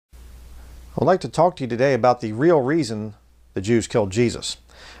I'd like to talk to you today about the real reason the Jews killed Jesus.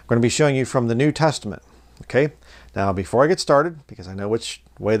 I'm going to be showing you from the New Testament. Okay? Now, before I get started, because I know which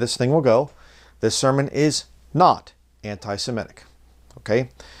way this thing will go, this sermon is not anti-Semitic. Okay?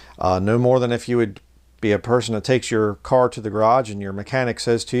 No more than if you would be a person that takes your car to the garage and your mechanic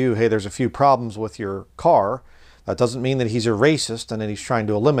says to you, hey, there's a few problems with your car. That doesn't mean that he's a racist and that he's trying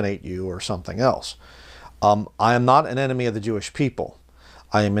to eliminate you or something else. I am not an enemy of the Jewish people.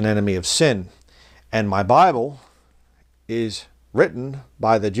 I am an enemy of sin. And my Bible is written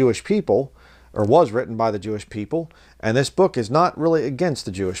by the Jewish people, or was written by the Jewish people, and this book is not really against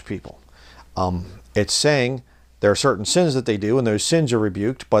the Jewish people. It's saying there are certain sins that they do, and those sins are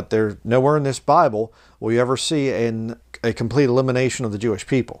rebuked, but there's nowhere in this Bible will you ever see a complete elimination of the Jewish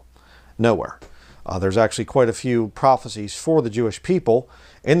people. Nowhere. There's actually quite a few prophecies for the Jewish people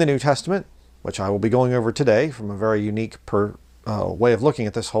in the New Testament, which I will be going over today from a very unique way of looking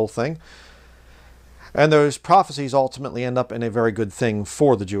at this whole thing. And those prophecies ultimately end up in a very good thing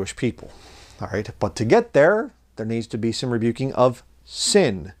for the Jewish people. All right, but to get there, there needs to be some rebuking of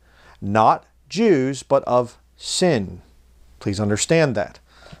sin. Not Jews, but of sin. Please understand that.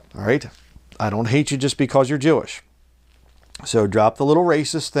 All right, I don't hate you just because you're Jewish. So drop the little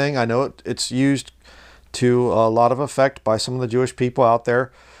racist thing. I know it's used to a lot of effect by some of the Jewish people out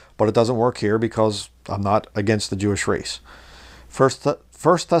there, but it doesn't work here because I'm not against the Jewish race.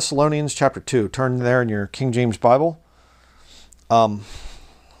 First Thessalonians chapter 2. Turn there in your King James Bible. And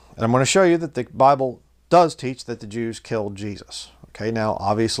I'm going to show you that the Bible does teach that the Jews killed Jesus. Okay, now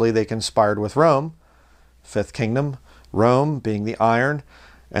obviously they conspired with Rome, Fifth Kingdom, Rome being the iron,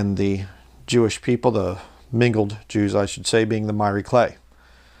 and the Jewish people, the mingled Jews I should say, being the miry clay.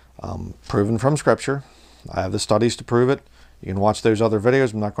 Proven from Scripture. I have the studies to prove it. You can watch those other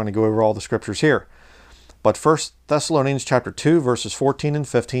videos. I'm not going to go over all the scriptures here. But 1 Thessalonians chapter 2, verses 14 and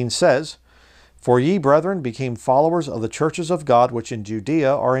 15 says, "For ye, brethren, became followers of the churches of God which in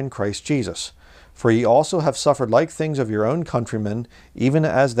Judea are in Christ Jesus. For ye also have suffered like things of your own countrymen, even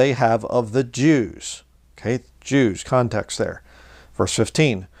as they have of the Jews." Okay, Jews, context there. Verse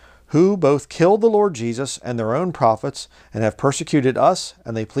 15, "Who both killed the Lord Jesus and their own prophets, and have persecuted us,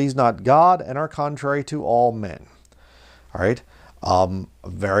 and they please not God, and are contrary to all men." All right,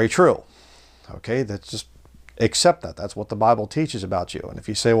 very true. Okay, that's just accept that. That's what the Bible teaches about you. And if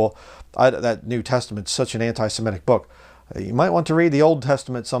you say, well, that New Testament's such an anti-Semitic book, you might want to read the Old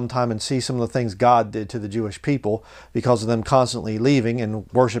Testament sometime and see some of the things God did to the Jewish people because of them constantly leaving and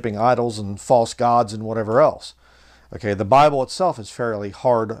worshiping idols and false gods and whatever else. Okay, the Bible itself is fairly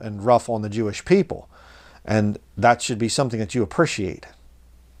hard and rough on the Jewish people. And that should be something that you appreciate.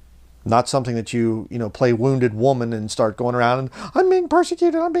 Not something that you play wounded woman and start going around and, I'm being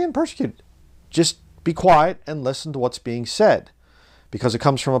persecuted, I'm being persecuted. Just be quiet and listen to what's being said, because it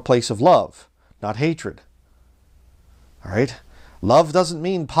comes from a place of love, not hatred. All right? Love doesn't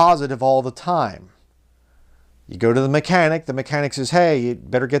mean positive all the time. You go to the mechanic says, hey, you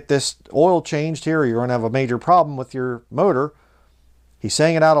better get this oil changed here or you're going to have a major problem with your motor. He's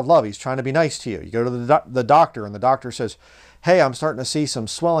saying it out of love. He's trying to be nice to you. You go to the doctor and the doctor says, hey, I'm starting to see some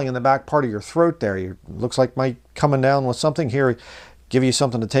swelling in the back part of your throat there. It looks like might coming down with something here. Give you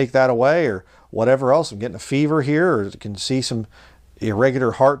something to take that away or whatever else. I'm getting a fever here, or you can see some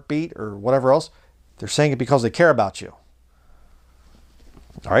irregular heartbeat or whatever else. They're saying it because they care about you.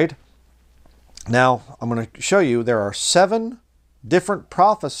 All right. Now, I'm going to show you there are 7 different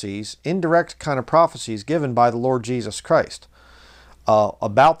prophecies, indirect kind of prophecies given by the Lord Jesus Christ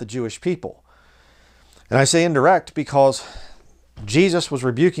about the Jewish people. And I say indirect because Jesus was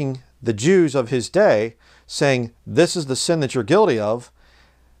rebuking the Jews of his day, saying, this is the sin that you're guilty of,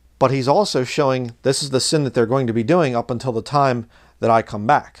 but he's also showing this is the sin that they're going to be doing up until the time that I come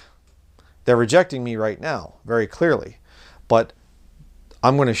back. They're rejecting me right now, very clearly, but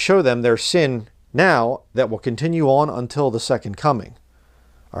I'm going to show them their sin now that will continue on until the second coming.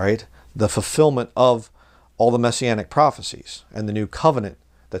 All right, the fulfillment of all the messianic prophecies and the new covenant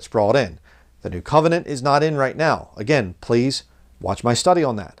that's brought in. The new covenant is not in right now. Again, please watch my study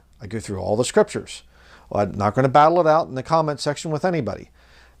on that. I go through all the scriptures. Well, I'm not going to battle it out in the comment section with anybody.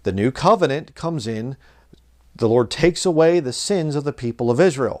 The new covenant comes in. The Lord takes away the sins of the people of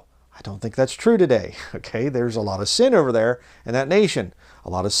Israel. I don't think that's true today. Okay, there's a lot of sin over there in that nation. A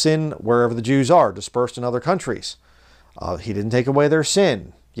lot of sin wherever the Jews are, dispersed in other countries. He didn't take away their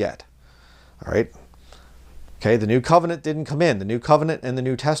sin yet. All right. Okay, the new covenant didn't come in. The new covenant and the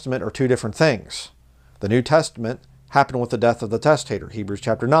New Testament are 2 different things. The New Testament happened with the death of the testator, Hebrews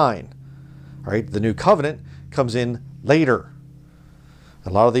chapter 9. All right, the new covenant comes in later. A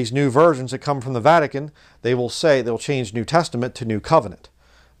lot of these new versions that come from the Vatican, they will say they'll change New Testament to New Covenant.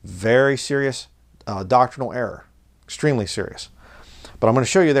 Very serious doctrinal error. Extremely serious. But I'm going to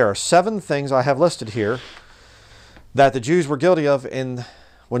show you there are 7 things I have listed here that the Jews were guilty of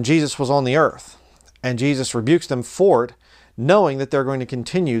when Jesus was on the earth. And Jesus rebukes them for it, knowing that they're going to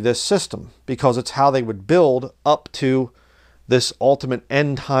continue this system because it's how they would build up to this ultimate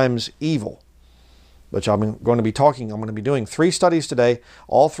end times evil, which I'm going to be doing 3 studies today.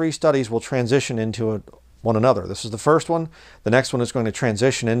 All 3 studies will transition into one another. This is the first one. The next one is going to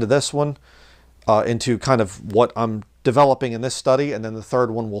transition into this one, into kind of what I'm developing in this study, and then the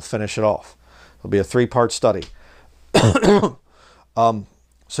third one will finish it off. It'll be a 3-part study.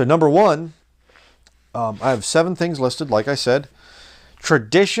 So number 1, I have 7 things listed, like I said.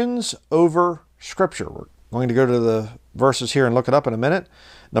 Traditions over Scripture. We're going to go to the verses here and look it up in a minute.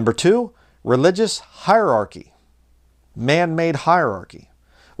 Number 2, religious hierarchy. Man-made hierarchy.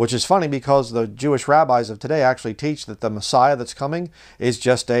 Which is funny because the Jewish rabbis of today actually teach that the Messiah that's coming is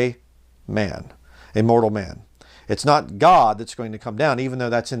just a man, a mortal man. It's not God that's going to come down, even though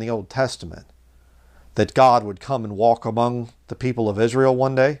that's in the Old Testament. That God would come and walk among the people of Israel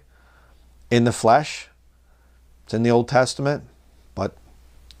one day in the flesh. It's in the Old Testament, but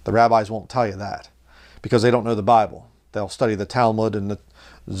the rabbis won't tell you that because they don't know the Bible. They'll study the Talmud and the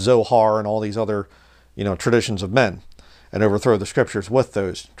Zohar and all these other, traditions of men and overthrow the Scriptures with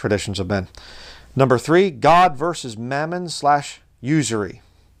those traditions of men. Number 3, God versus mammon/usury.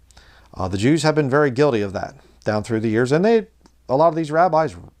 The Jews have been very guilty of that down through the years, and a lot of these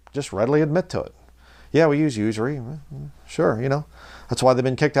rabbis just readily admit to it. Yeah, we use usury. Sure, That's why they've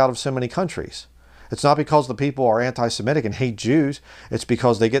been kicked out of so many countries. It's not because the people are anti-Semitic and hate Jews. It's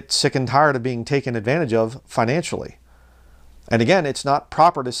because they get sick and tired of being taken advantage of financially. And again, it's not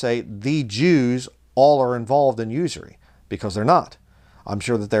proper to say the Jews all are involved in usury, because they're not. I'm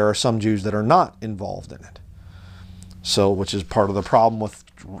sure that there are some Jews that are not involved in it. So, which is part of the problem with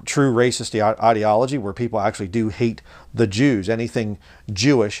true racist ideology, where people actually do hate the Jews, anything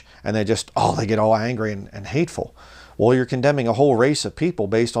Jewish, and they get all angry and hateful. Well, you're condemning a whole race of people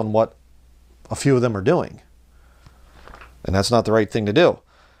based on what a few of them are doing. And that's not the right thing to do.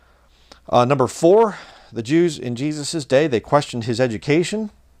 Number 4, the Jews in Jesus' day, they questioned his education.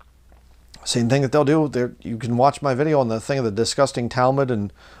 Same thing that they'll do. You can watch my video on the thing of the disgusting Talmud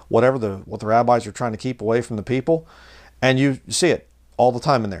and whatever, what the rabbis are trying to keep away from the people. And you see it all the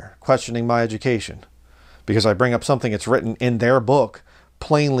time in there, questioning my education. Because I bring up something that's written in their book,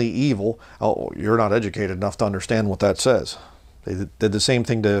 plainly evil. Oh, you're not educated enough to understand what that says. They did the same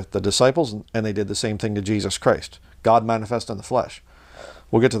thing to the disciples, and they did the same thing to Jesus Christ. God manifest in the flesh.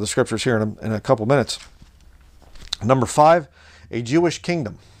 We'll get to the Scriptures here in a couple minutes. Number 5, a Jewish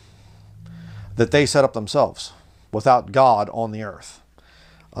kingdom that they set up themselves without God on the earth.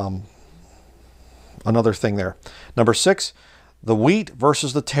 Another thing there. Number 6, the wheat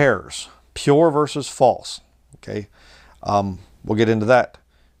versus the tares, pure versus false. Okay, we'll get into that.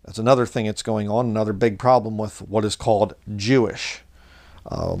 That's another thing that's going on, another big problem with what is called Jewish.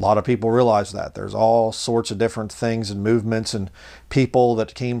 A lot of people realize that. There's all sorts of different things and movements and people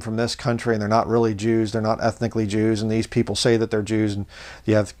that came from this country and they're not really Jews, they're not ethnically Jews, and these people say that they're Jews, and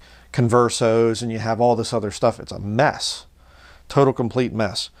you have conversos and you have all this other stuff. It's a mess. Total complete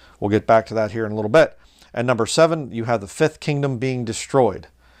mess. We'll get back to that here in a little bit. And number 7, you have the 5th kingdom being destroyed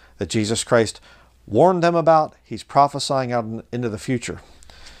that Jesus Christ warned them about. He's prophesying out into the future.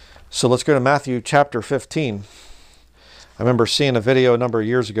 So let's go to Matthew chapter 15. I remember seeing a video a number of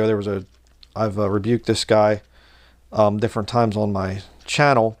years ago. I've rebuked this guy different times on my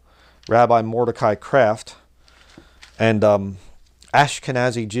channel, Rabbi Mordecai Kraft, and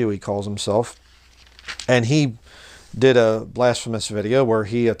Ashkenazi Jew he calls himself. And he did a blasphemous video where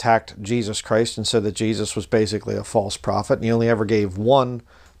he attacked Jesus Christ and said that Jesus was basically a false prophet, and he only ever gave one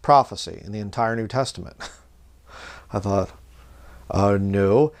prophecy in the entire New Testament. I thought,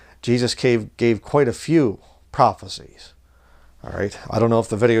 no, Jesus gave quite a few prophecies. All right, I don't know if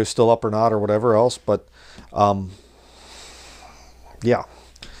the video is still up or not or whatever else, but yeah.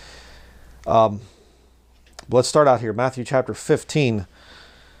 Let's start out here. Matthew chapter 15.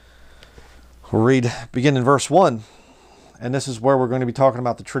 We'll begin in verse 1. And this is where we're going to be talking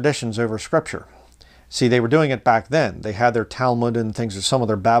about the traditions over Scripture. See, they were doing it back then. They had their Talmud and things, or some of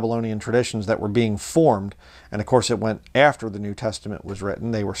their Babylonian traditions that were being formed. And of course, it went after the New Testament was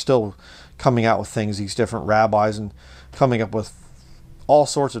written. They were still coming out with things, these different rabbis, and coming up with all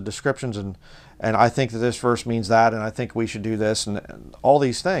sorts of descriptions. And I think that this verse means that, and I think we should do this, and all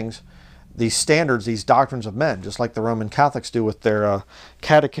these things, these standards, these doctrines of men, just like the Roman Catholics do with their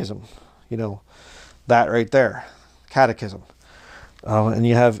catechism. You know, that right there, catechism. And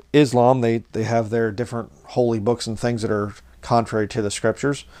you have Islam, they have their different holy books and things that are contrary to the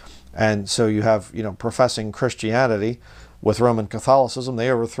scriptures. And so you have, professing Christianity with Roman Catholicism. They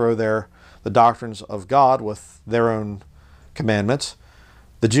overthrow the doctrines of God with their own commandments.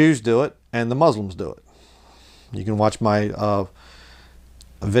 The Jews do it, and the Muslims do it. You can watch my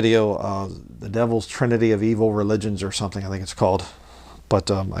video, The Devil's Trinity of Evil Religions or something, I think it's called. But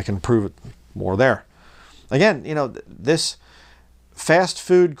I can prove it more there. Again, this fast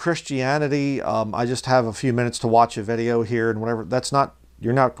food Christianity, I just have a few minutes to watch a video here and whatever.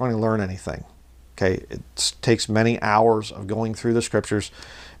 You're not going to learn anything. Okay, it takes many hours of going through the scriptures,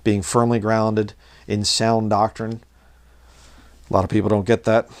 being firmly grounded in sound doctrine. A lot of people don't get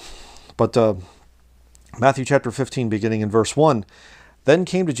that. But Matthew chapter 15, beginning in verse 1. Then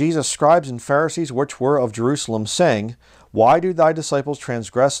came to Jesus scribes and Pharisees, which were of Jerusalem, saying, Why do thy disciples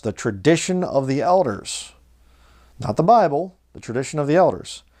transgress the tradition of the elders? Not the Bible, the tradition of the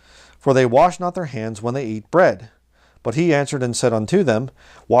elders. For they wash not their hands when they eat bread. But he answered and said unto them,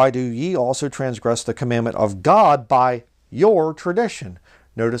 Why do ye also transgress the commandment of God by your tradition?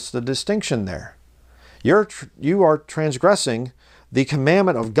 Notice the distinction there. You are transgressing the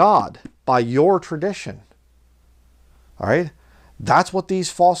commandment of God by your tradition. All right? That's what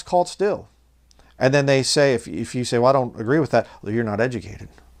these false cults do. And then they say, if you say, well, I don't agree with that, well, you're not educated.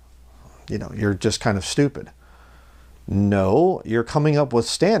 You're just kind of stupid. No, you're coming up with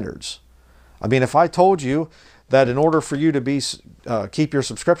standards. I mean, if I told you that in order for you to keep your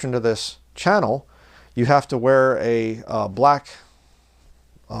subscription to this channel, you have to wear a black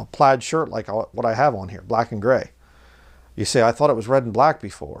plaid shirt like what I have on here, black and gray. You say, I thought it was red and black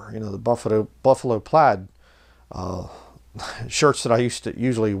before. The buffalo plaid shirts that I used to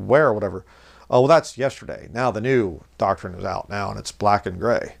usually wear or whatever. Oh, well, that's yesterday. Now the new doctrine is out now and it's black and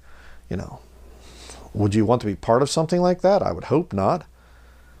gray. Would you want to be part of something like that? I would hope not.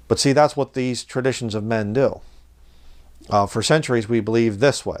 But see, that's what these traditions of men do. For centuries, we believed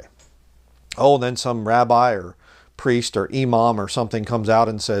this way. Oh, and then some rabbi or priest or imam or something comes out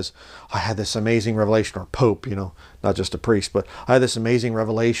and says, I had this amazing revelation, or pope, not just a priest, but I had this amazing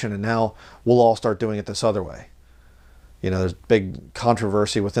revelation and now we'll all start doing it this other way. There's big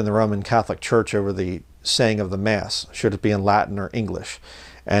controversy within the Roman Catholic Church over the saying of the Mass. Should it be in Latin or English?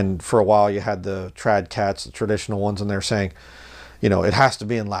 And for a while you had the trad cats, the traditional ones, and they're saying, it has to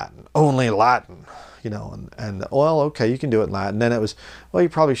be in Latin, only Latin, and well, okay, you can do it in Latin. Then it was, well, you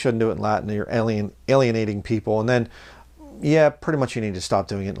probably shouldn't do it in Latin. You're alienating people. And then, yeah, pretty much you need to stop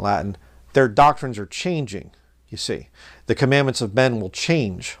doing it in Latin. Their doctrines are changing, you see. The commandments of men will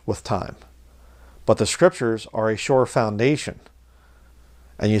change with time. But the scriptures are a sure foundation.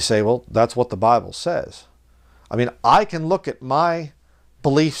 And you say, well, that's what the Bible says. I mean, I can look at my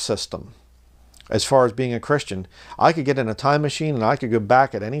belief system as far as being a Christian. I could get in a time machine and I could go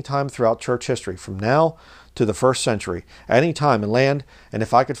back at any time throughout church history, from now to the 1st century, any time and land. And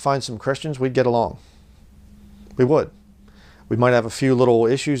if I could find some Christians, we'd get along. We would. We might have a few little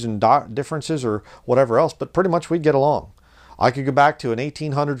issues and differences or whatever else, but pretty much we'd get along. I could go back to an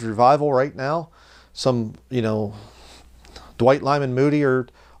 1800s revival right now. Some, Dwight Lyman Moody or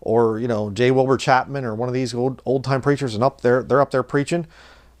J. Wilbur Chapman or one of these old time preachers, and they're up there preaching.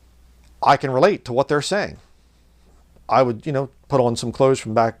 I can relate to what they're saying. I would, put on some clothes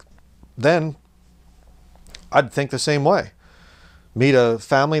from back then. I'd think the same way. Meet a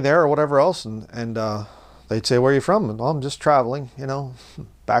family there or whatever else, and they'd say, where are you from? And, well, I'm just traveling,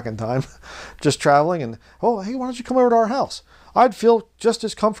 back in time, just traveling. And, oh, hey, why don't you come over to our house? I'd feel just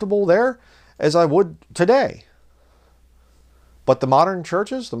as comfortable there as I would today. But the modern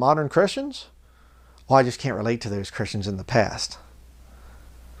churches, the modern Christians, well, I just can't relate to those Christians in the past.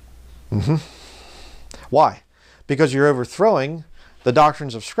 Why? Because you're overthrowing the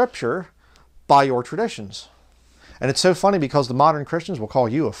doctrines of Scripture by your traditions. And it's so funny because the modern Christians will call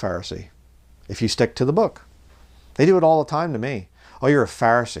you a Pharisee if you stick to the book. They do it all the time to me. Oh, you're a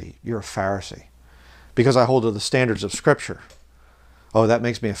Pharisee. You're a Pharisee. Because I hold to the standards of Scripture. Oh, that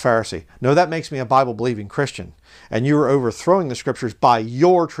makes me a Pharisee. No, that makes me a Bible-believing Christian. And you are overthrowing the Scriptures by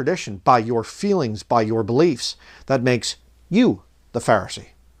your tradition, by your feelings, by your beliefs. That makes you the Pharisee.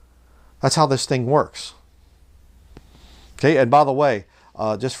 That's how this thing works. Okay, and by the way,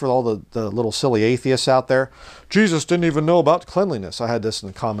 just for all the little silly atheists out there, Jesus didn't even know about cleanliness. I had this in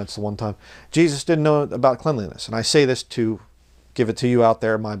the comments the one time. Jesus didn't know about cleanliness. And I say this to give it to you out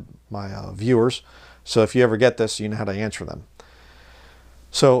there, my viewers. So if you ever get this, you know how to answer them.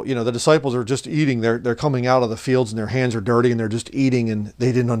 So, the disciples are just eating. They're coming out of the fields and their hands are dirty and they're just eating, and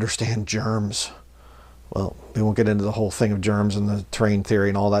they didn't understand germs. Well, we won't get into the whole thing of germs and the terrain theory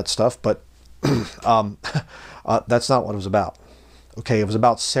and all that stuff, but that's not what it was about. Okay, it was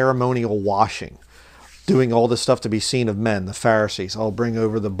about ceremonial washing. doing all this stuff to be seen of men. The Pharisees, I'll bring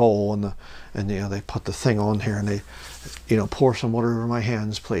over the bowl and they put the thing on here and they, pour some water over my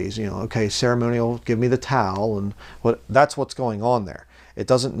hands, please. Okay, ceremonial, give me the towel, and that's what's going on there. It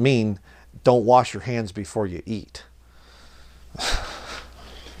doesn't mean don't wash your hands before you eat.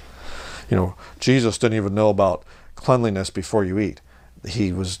 Jesus didn't even know about cleanliness before you eat.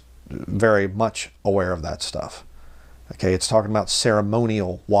 He was very much aware of that stuff. Okay, it's talking about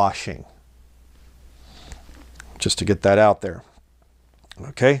ceremonial washing. Just to get that out there.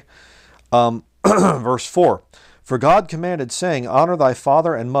 Okay, verse 4. For God commanded, saying, Honor thy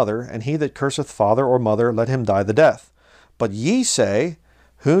father and mother, and he that curseth father or mother, let him die the death. But ye say,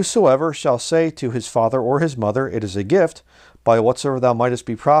 Whosoever shall say to his father or his mother, It is a gift, by whatsoever thou mightest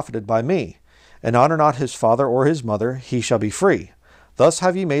be profited by me, and honor not his father or his mother, he shall be free. Thus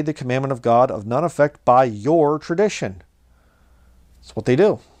have ye made the commandment of God of none effect by your tradition. That's what they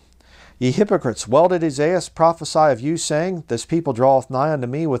do. Ye hypocrites, well did Isaiah prophesy of you, saying, This people draweth nigh unto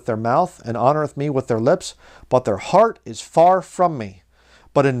me with their mouth, and honoreth me with their lips, but their heart is far from me.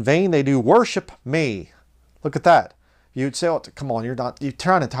 But in vain they do worship me. Look at that. You'd say, come on, you're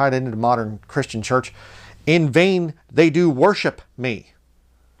trying to tie it into the modern Christian church. In vain they do worship me.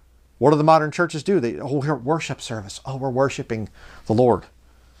 What do the modern churches do? They hold worship service. Oh, we're worshiping the Lord.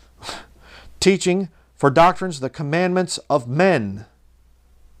 Teaching for doctrines the commandments of men.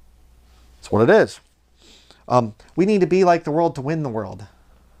 That's what it is. We need to be like the world to win the world.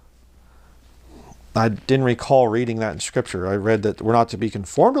 I didn't recall reading that in Scripture. I read that we're not to be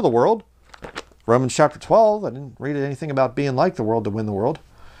conformed to the world. Romans chapter 12. I didn't read anything about being like the world to win the world.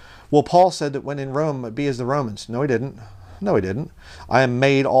 Well, Paul said that when in Rome, be as the Romans. No, he didn't. No, he didn't. I am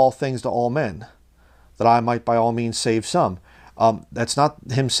made all things to all men, that I might by all means save some. That's not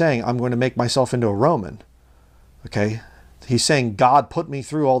him saying, I'm going to make myself into a Roman. Okay? He's saying God put me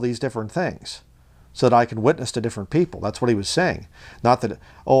through all these different things so that I can witness to different people. That's what he was saying. Not that,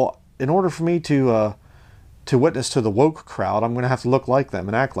 in order for me to witness to the woke crowd, I'm going to have to look like them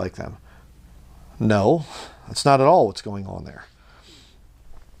and act like them. No, that's not at all what's going on there.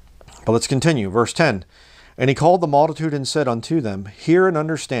 But let's continue. Verse 10. And he called the multitude and said unto them, Hear and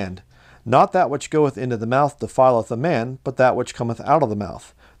understand. Not that which goeth into the mouth defileth a man, but that which cometh out of the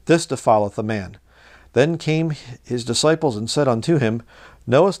mouth. This defileth a man. Then came his disciples and said unto him,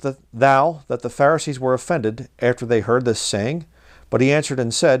 Knowest thou that the Pharisees were offended after they heard this saying? But he answered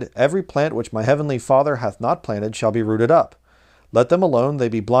and said, Every plant which my heavenly Father hath not planted shall be rooted up. Let them alone, they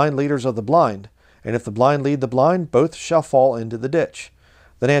be blind leaders of the blind. And if the blind lead the blind, both shall fall into the ditch.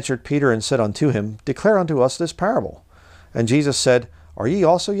 Then answered Peter and said unto him, Declare unto us this parable. And Jesus said, Are ye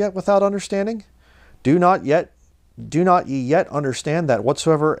also yet without understanding? Do not ye yet understand that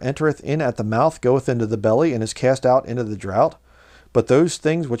whatsoever entereth in at the mouth goeth into the belly, and is cast out into the draught? But those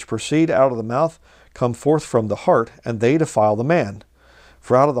things which proceed out of the mouth come forth from the heart, and they defile the man.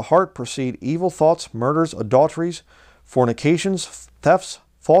 For out of the heart proceed evil thoughts, murders, adulteries, fornications, thefts,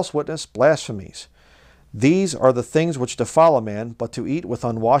 false witness, blasphemies. These are the things which defile a man, but to eat with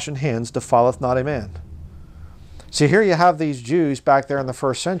unwashen hands defileth not a man. See, here you have these Jews back there in the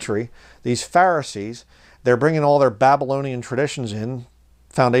first century, these Pharisees. They're bringing all their Babylonian traditions in,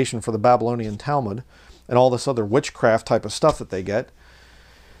 foundation for the Babylonian Talmud, and all this other witchcraft type of stuff that they get.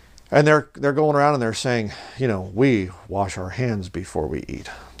 And they're going around and they're saying, we wash our hands before we eat.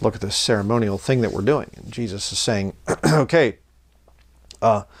 Look at this ceremonial thing that we're doing. And Jesus is saying, okay,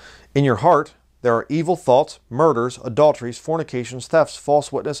 in your heart, there are evil thoughts, murders, adulteries, fornications, thefts,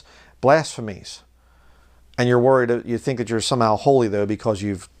 false witness, blasphemies. And you're worried, you think that you're somehow holy, though, because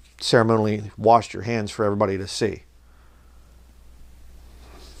you've ceremonially washed your hands for everybody to see.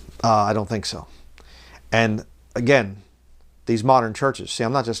 I don't think so. And again, these modern churches, see,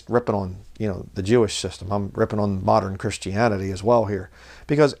 I'm not just ripping on, the Jewish system. I'm ripping on modern Christianity as well here.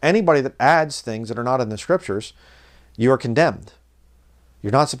 Because anybody that adds things that are not in the Scriptures, you are condemned.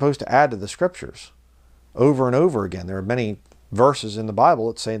 You're not supposed to add to the Scriptures over and over again. There are many verses in the Bible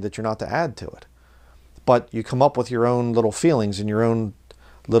that say that you're not to add to it. But you come up with your own little feelings and your own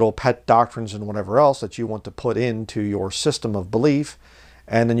little pet doctrines and whatever else that you want to put into your system of belief,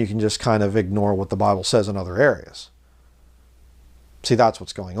 and then you can just kind of ignore what the Bible says in other areas. See, that's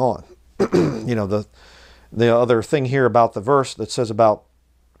what's going on. The other thing here about the verse that says about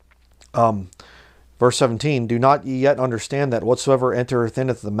verse 17, Do not ye yet understand that whatsoever entereth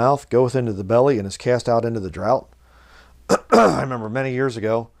into the mouth goeth into the belly and is cast out into the draught? I remember many years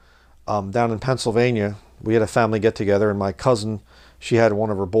ago, down in Pennsylvania, we had a family get together, and my cousin, she had one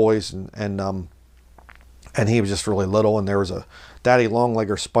of her boys, and he was just really little, and there was a daddy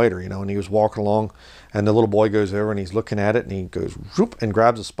long-legger spider, and he was walking along, and the little boy goes over and he's looking at it, and he goes whoop and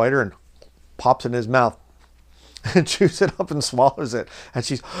grabs a spider and pops it in his mouth, and chews it up and swallows it. And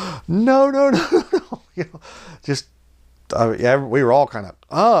she's, no, no, no, no, no. You know, just, yeah, we were all kind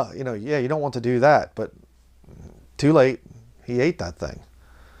of, you know, yeah, you don't want to do that. But too late. He ate that thing.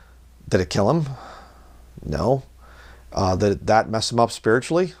 Did it kill him? No. Did that mess him up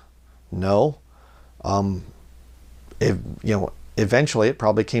spiritually? No. You know, eventually it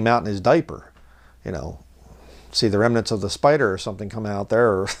probably came out in his diaper. You know, see the remnants of the spider or something come out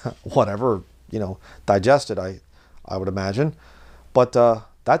there, or whatever, you know, digested, I would imagine. But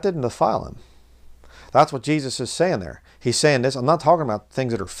that didn't defile him. That's what Jesus is saying there. He's saying this. I'm not talking about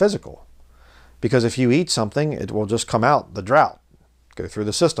things that are physical. Because if you eat something, it will just come out, the drought, go through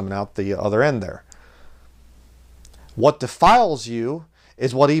the system and out the other end there. What defiles you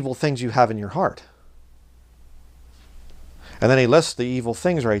is what evil things you have in your heart. And then he lists the evil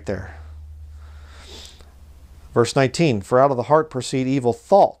things right there. Verse 19, for out of the heart proceed evil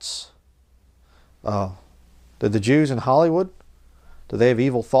thoughts. Did the Jews in Hollywood, do they have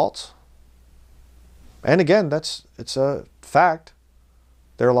evil thoughts? And again, it's a fact.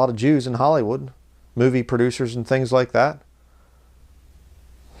 There are a lot of Jews in Hollywood, movie producers and things like that.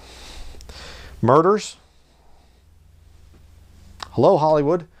 Murders. Hello,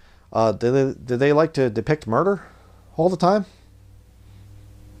 Hollywood. Do they like to depict murder all the time?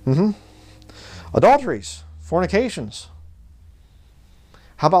 Adulteries, fornications.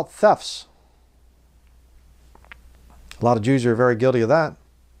 How about thefts? A lot of Jews are very guilty of that.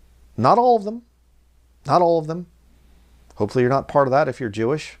 Not all of them. Not all of them. Hopefully you're not part of that if you're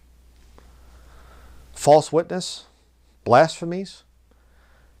Jewish. False witness, blasphemies,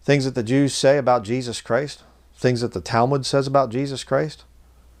 things that the Jews say about Jesus Christ, things that the Talmud says about Jesus Christ.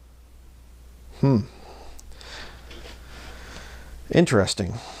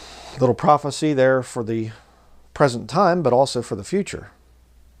 Interesting. Little prophecy there for the present time, but also for the future.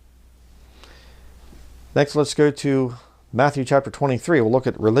 Next, let's go to Matthew chapter 23. We'll look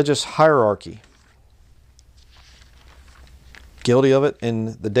at religious hierarchy. Guilty of it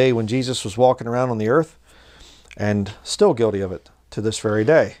in the day when Jesus was walking around on the earth, and still guilty of it to this very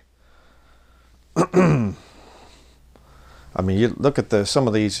day. I mean, you look at some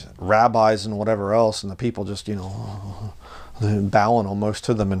of these rabbis and whatever else, and the people just, you know, bowing almost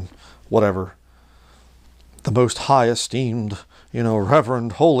to them and whatever. The most high esteemed, you know,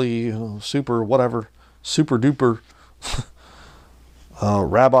 reverend, holy, you know, super whatever, super duper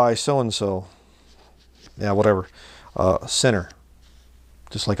rabbi so-and-so. Yeah, whatever. Sinner,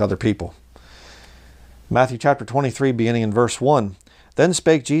 just like other people. Matthew chapter 23, beginning in verse 1. Then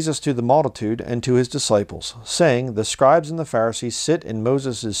spake Jesus to the multitude and to his disciples, saying, the scribes and the Pharisees sit in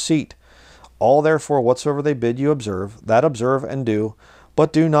Moses' seat. All therefore whatsoever they bid you observe, that observe and do,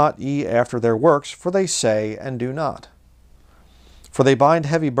 but do not ye after their works, for they say and do not. For they bind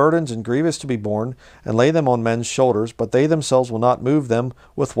heavy burdens and grievous to be borne, and lay them on men's shoulders, but they themselves will not move them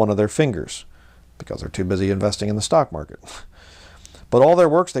with one of their fingers, because they're too busy investing in the stock market. But all their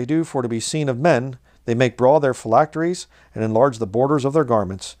works they do for to be seen of men. They make broad their phylacteries, and enlarge the borders of their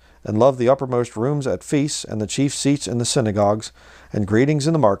garments, and love the uppermost rooms at feasts, and the chief seats in the synagogues, and greetings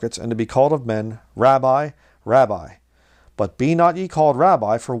in the markets, and to be called of men, Rabbi, Rabbi. But be not ye called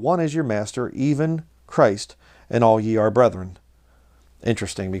Rabbi, for one is your master, even Christ, and all ye are brethren.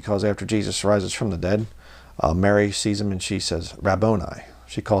 Interesting, because after Jesus rises from the dead, Mary sees him and she says, Rabboni.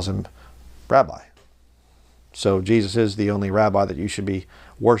 She calls him Rabbi. So Jesus is the only rabbi that you should be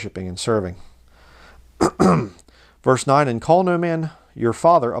worshiping and serving. Verse 9, and call no man your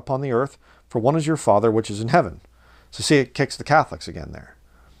father upon the earth, for one is your Father which is in heaven. So see, it kicks the Catholics again there.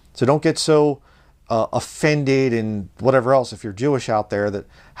 So don't get so offended and whatever else, if you're Jewish out there, that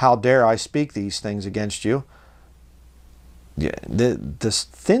how dare I speak these things against you. Yeah, this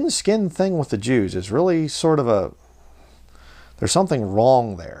thin-skinned thing with the Jews is really sort of there's something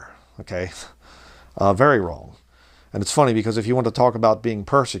wrong there, okay? Very wrong. And it's funny because if you want to talk about being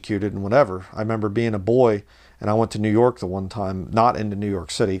persecuted and whatever, I remember being a boy and I went to New York the one time, not into New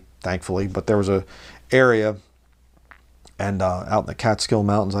York City, thankfully, but there was a area and out in the Catskill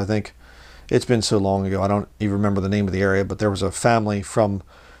Mountains, I think. It's been so long ago, I don't even remember the name of the area, but there was a family from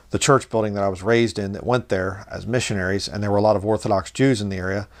the church building that I was raised in that went there as missionaries, and there were a lot of Orthodox Jews in the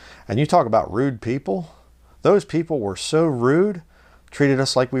area. And you talk about rude people. Those people were so rude, treated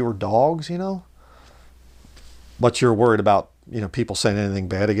us like we were dogs, you know. But you're worried about, you know, people saying anything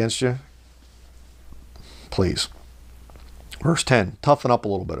bad against you? Please. Verse 10, toughen up a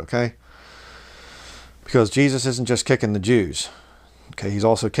little bit, okay? Because Jesus isn't just kicking the Jews. Okay, he's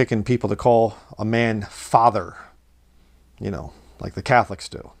also kicking people to call a man father, you know, like the Catholics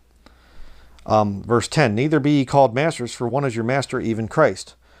do. Verse 10, neither be ye called masters, for one is your master, even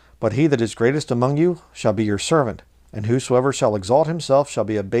Christ. But he that is greatest among you shall be your servant. And whosoever shall exalt himself shall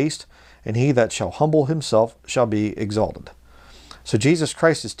be abased, and he that shall humble himself shall be exalted. So Jesus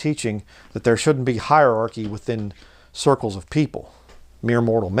Christ is teaching that there shouldn't be hierarchy within circles of people, mere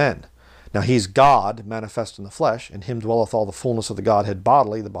mortal men. Now he's God manifest in the flesh, in him dwelleth all the fullness of the Godhead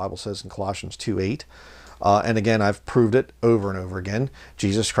bodily, the Bible says in Colossians 2:8. And again, I've proved it over and over again.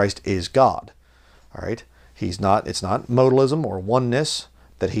 Jesus Christ is God. All right? It's not modalism or oneness,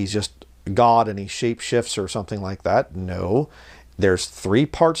 that he's just God and he shape shifts or something like that. No. There's three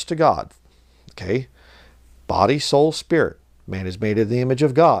parts to God. Okay? Body, soul, spirit. Man is made in the image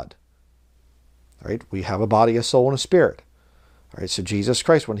of God. All right? We have a body, a soul, and a spirit. All right? So Jesus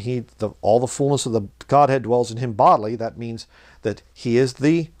Christ, when all the fullness of the Godhead dwells in him bodily, that means that he is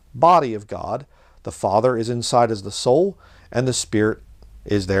the body of God. The Father is inside as the soul, and the Spirit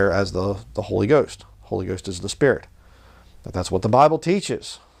is there as the Holy Ghost. Holy Ghost is the Spirit. That's what the Bible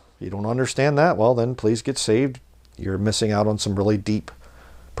teaches. If you don't understand that, well, then please get saved. You're missing out on some really deep,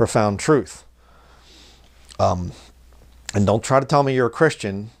 profound truth. And don't try to tell me you're a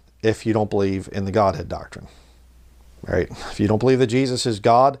Christian if you don't believe in the Godhead doctrine. All right? If you don't believe that Jesus is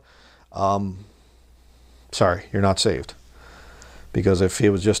God, sorry, you're not saved. Because if it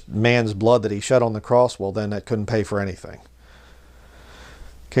was just man's blood that he shed on the cross, well, then that couldn't pay for anything.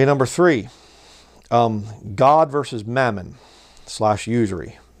 Okay, number 3. God versus mammon /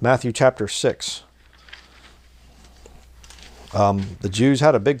 usury. Matthew chapter 6. The Jews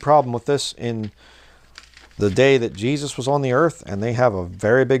had a big problem with this in the day that Jesus was on the earth, and they have a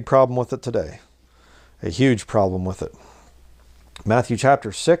very big problem with it today. A huge problem with it. Matthew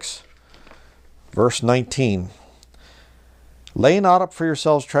chapter 6, verse 19. Lay not up for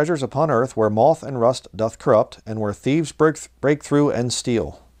yourselves treasures upon earth, where moth and rust doth corrupt, and where thieves break through and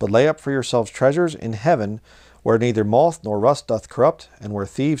steal. But lay up for yourselves treasures in heaven, where neither moth nor rust doth corrupt, and where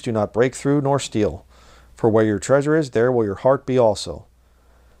thieves do not break through nor steal. For where your treasure is, there will your heart be also.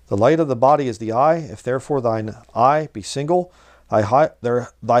 The light of the body is the eye. If therefore thine eye be single,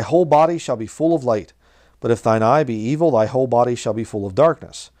 thy whole body shall be full of light. But if thine eye be evil, thy whole body shall be full of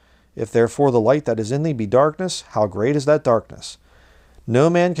darkness. If therefore the light that is in thee be darkness, how great is that darkness? No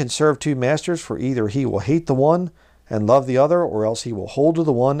man can serve 2 masters, for either he will hate the one and love the other, or else he will hold to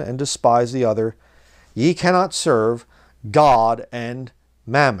the one and despise the other. Ye cannot serve God and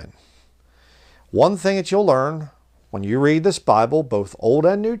mammon. One thing that you'll learn when you read this Bible, both Old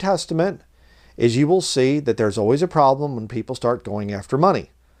and New Testament, is you will see that there's always a problem when people start going after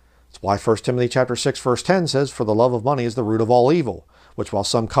money. That's why 1 Timothy chapter 6, verse 10 says, "For the love of money is the root of all evil, which while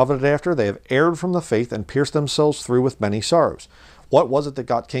some coveted after, they have erred from the faith and pierced themselves through with many sorrows." What was it that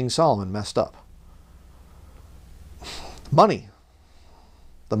got King Solomon messed up? Money.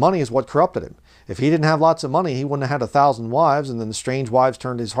 The money is what corrupted him. If he didn't have lots of money, he wouldn't have had 1,000 wives, and then the strange wives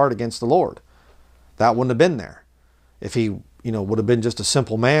turned his heart against the Lord. That wouldn't have been there. If he, would have been just a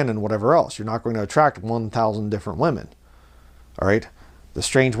simple man and whatever else. You're not going to attract 1,000 different women. All right? The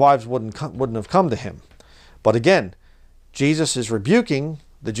strange wives wouldn't have come to him. But again, Jesus is rebuking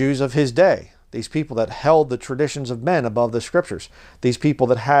the Jews of his day. These people that held the traditions of men above the scriptures. These people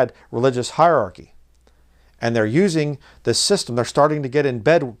that had religious hierarchy. And they're using this system. They're starting to get in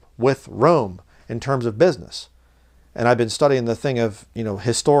bed with Rome in terms of business. And I've been studying the thing of,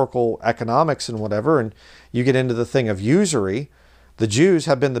 historical economics and whatever, and you get into the thing of usury. The Jews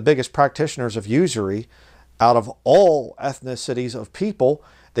have been the biggest practitioners of usury out of all ethnicities of people.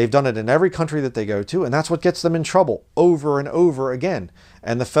 They've done it in every country that they go to, and that's what gets them in trouble over and over again.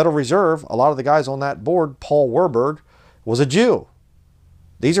 And the Federal Reserve, a lot of the guys on that board, Paul Warburg, was a Jew.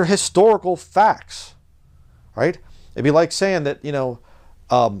 These are historical facts, right? It'd be like saying that,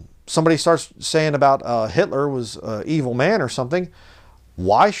 somebody starts saying about Hitler was an evil man or something.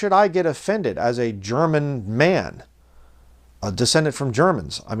 Why should I get offended as a German man, a descendant from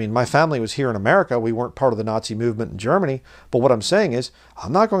Germans? I mean, my family was here in America. We weren't part of the Nazi movement in Germany. But what I'm saying is,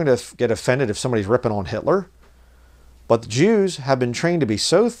 I'm not going to get offended if somebody's ripping on Hitler. But the Jews have been trained to be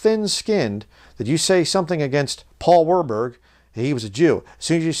so thin-skinned that you say something against Paul Warburg, he was a Jew. As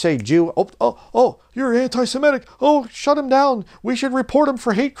soon as you say Jew, oh, you're anti-Semitic. Oh, shut him down. We should report him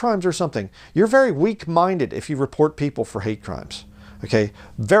for hate crimes or something. You're very weak-minded if you report people for hate crimes. Okay?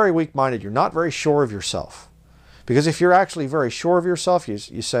 Very weak-minded. You're not very sure of yourself. Because if you're actually very sure of yourself, you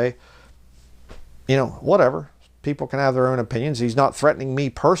say, whatever. People can have their own opinions. He's not threatening me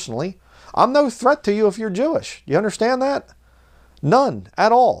personally. I'm no threat to you if you're Jewish. You understand that? None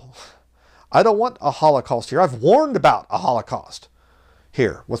at all. I don't want a Holocaust here. I've warned about a Holocaust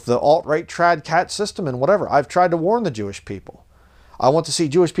here with the alt-right trad cat system and whatever. I've tried to warn the Jewish people. I want to see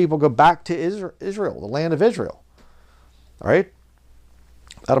Jewish people go back to Israel, the land of Israel. All right?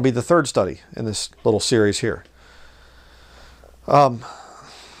 That'll be the third study in this little series here. But,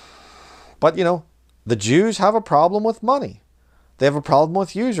 you know, the Jews have a problem with money. They have a problem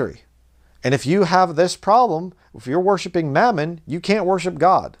with usury. And if you have this problem, if you're worshiping mammon, you can't worship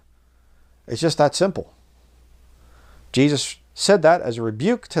God. It's just that simple. Jesus said that as a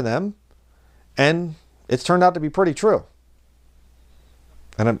rebuke to them, and it's turned out to be pretty true.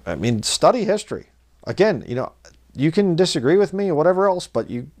 And I mean, study history. Again, you know, you can disagree with me or whatever else, but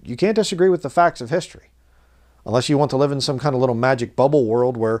you can't disagree with the facts of history. Unless you want to live in some kind of little magic bubble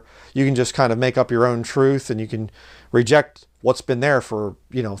world where you can just kind of make up your own truth and you can reject what's been there for,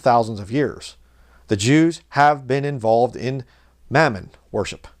 you know, thousands of years. The Jews have been involved in mammon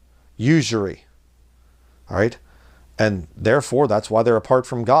worship, usury. All right? And therefore, that's why they're apart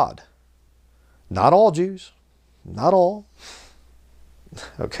from God. Not all Jews. Not all.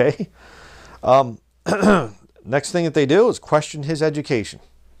 Okay? Next thing that they do is question his education.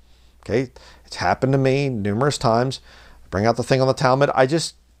 Okay? It's happened to me numerous times. Bring out the thing on the Talmud.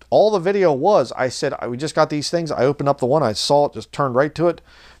 All the video was, I said, we just got these things. I opened up the one. I saw it, just turned right to it.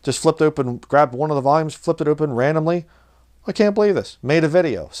 Just flipped open, grabbed one of the volumes, flipped it open randomly. I can't believe this. Made a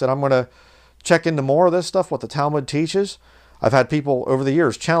video. Said, I'm going to check into more of this stuff, what the Talmud teaches. I've had people over the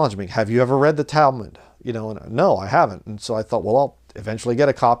years challenge me. Have you ever read the Talmud? You know, and no, I haven't. And so I thought, well, I'll eventually get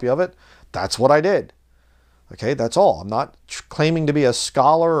a copy of it. That's what I did. Okay, that's all. I'm not claiming to be a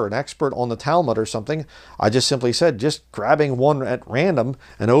scholar or an expert on the Talmud or something. I just simply said, just grabbing one at random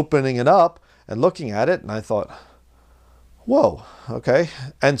and opening it up and looking at it. And I thought, whoa, okay.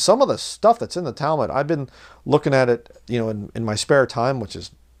 And some of the stuff that's in the Talmud, I've been looking at it, you know, in my spare time, which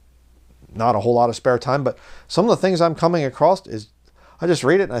is not a whole lot of spare time. But some of the things I'm coming across is, I just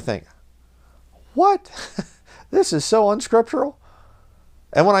read it and I think, what? This is so unscriptural.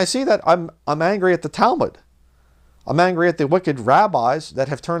 And when I see that, I'm angry at the Talmud. I'm angry at the wicked rabbis that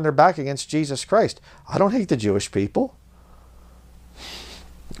have turned their back against Jesus Christ. I don't hate the Jewish people.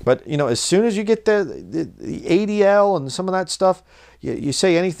 But, you know, as soon as you get the ADL and some of that stuff, you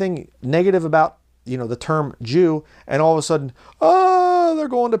say anything negative about, you know, the term Jew, and all of a sudden, oh, they're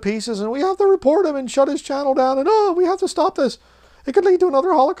going to pieces, and we have to report him and shut his channel down, and oh, we have to stop this. It could lead to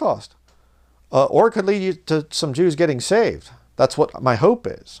another Holocaust. Or it could lead you to some Jews getting saved. That's what my hope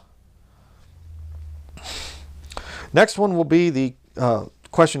is. Next one will be the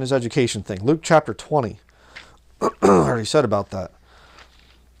question is education thing. Luke chapter 20. I already said about that.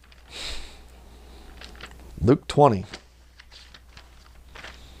 Luke 20.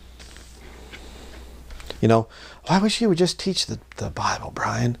 You know, I wish you would just teach the Bible,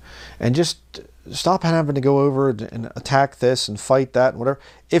 Brian, and just stop having to go over and attack this and fight that and whatever.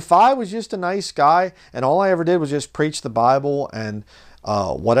 If I was just a nice guy and all I ever did was just preach the Bible and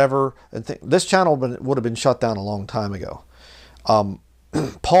whatever, and this channel would have been shut down a long time ago.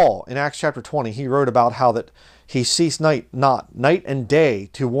 Paul, in Acts chapter 20, he wrote about how that he ceased night and day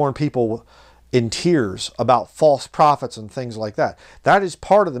to warn people in tears about false prophets and things like that. That is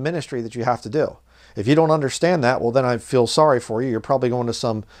part of the ministry that you have to do. If you don't understand that, well, then I feel sorry for you. You're probably going to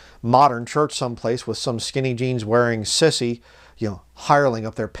some modern church someplace with some skinny jeans wearing sissy, you know, hireling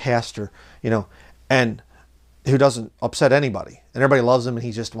up their pastor, you know, and who doesn't upset anybody. And everybody loves him and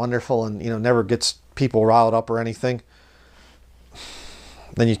he's just wonderful and, you know, never gets people riled up or anything.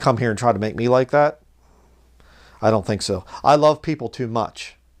 Then you come here and try to make me like that? I don't think so. I love people too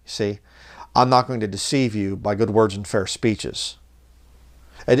much, you see. I'm not going to deceive you by good words and fair speeches.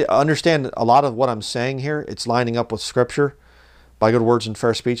 And understand a lot of what I'm saying here, it's lining up with Scripture. By good words and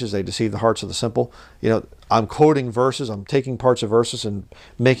fair speeches, they deceive the hearts of the simple. You know, I'm quoting verses, I'm taking parts of verses and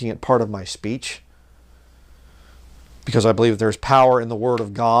making it part of my speech. Because I believe there's power in the Word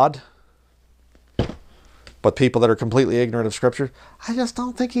of God. But people that are completely ignorant of Scripture, I just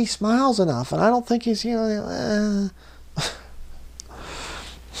don't think he smiles enough. And I don't think he's, you know...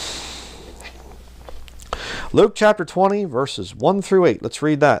 Luke chapter 20, verses 1 through 8. Let's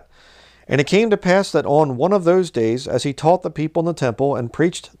read that. And it came to pass that on one of those days, as he taught the people in the temple and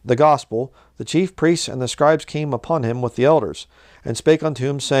preached the gospel, the chief priests and the scribes came upon him with the elders, and spake unto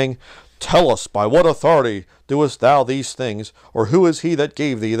him, saying, Tell us, by what authority doest thou these things, or who is he that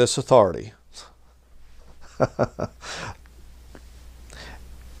gave thee this authority?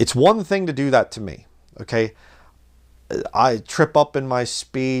 It's one thing to do that to me, okay? I trip up in my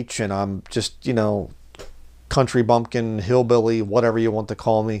speech, and I'm just, you know, country bumpkin, hillbilly, whatever you want to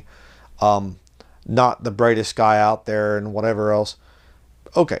call me. Not the brightest guy out there and whatever else.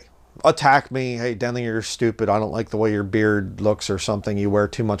 Okay, attack me. Hey, Denley, you're stupid. I don't like the way your beard looks or something. You wear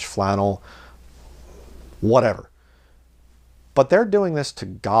too much flannel. Whatever. But they're doing this to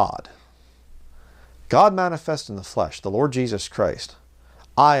God. God manifest in the flesh, the Lord Jesus Christ.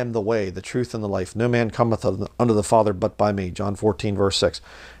 I am the way, the truth, and the life. No man cometh unto the Father but by me. John 14, verse 6.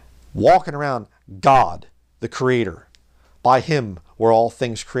 Walking around God, the Creator. By Him were all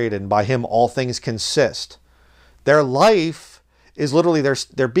things created, and by Him all things consist. Their life is literally,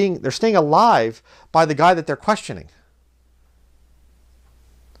 they're staying alive by the guy that they're questioning.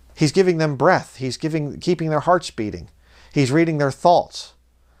 He's giving them breath. He's keeping their hearts beating. He's reading their thoughts.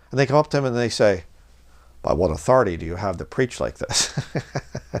 And they come up to him and they say, by what authority do you have to preach like this?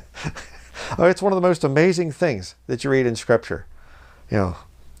 Oh, it's one of the most amazing things that you read in Scripture. You know,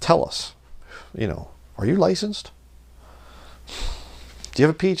 tell us, you know, are you licensed? Do you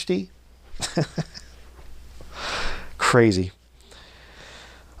have a PhD? Crazy.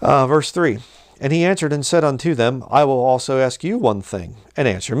 Verse 3. And he answered and said unto them, I will also ask you one thing, and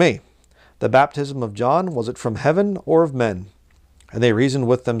answer me. The baptism of John, was it from heaven or of men? And they reasoned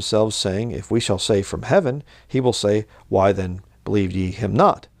with themselves, saying, If we shall say from heaven, he will say, Why then believed ye him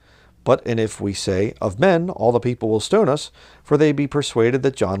not? And if we say of men, all the people will stone us, for they be persuaded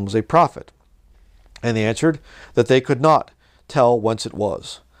that John was a prophet. And they answered, that they could not tell whence it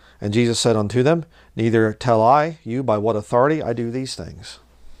was. And Jesus said unto them, Neither tell I you by what authority I do these things.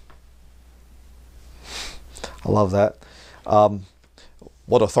 I love that.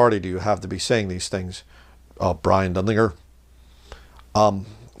 What authority do you have to be saying these things, Brian Dunlinger?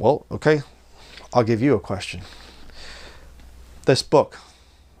 Well, okay, I'll give you a question. This book,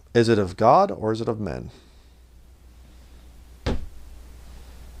 is it of God or is it of men?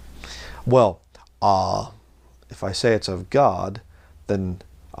 Well, if I say it's of God, then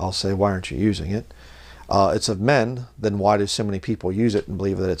I'll say, why aren't you using it? It's of men, then why do so many people use it and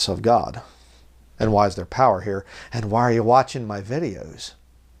believe that it's of God? And why is there power here? And why are you watching my videos,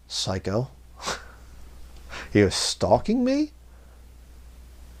 psycho? You stalking me?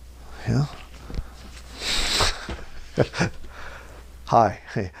 Yeah. Hi.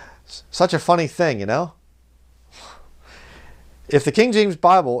 Hey. Such a funny thing, you know? If the King James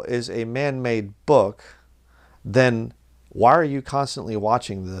Bible is a man-made book, then why are you constantly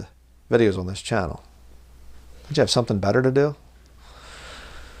watching the videos on this channel? Don't you have something better to do?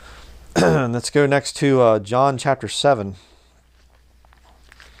 Let's go next to John chapter 7.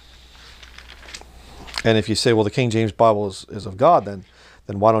 And if you say, well, the King James Bible is of God, then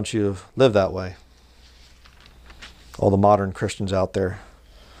why don't you live that way? All the modern Christians out there.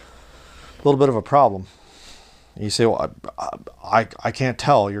 A little bit of a problem. You say, well, I can't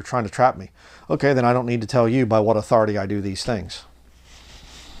tell. You're trying to trap me. Okay, then I don't need to tell you by what authority I do these things.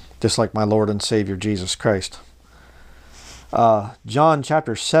 Just like my Lord and Savior Jesus Christ. John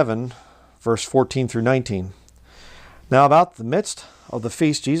chapter 7, verse 14 through 19. Now about the midst of the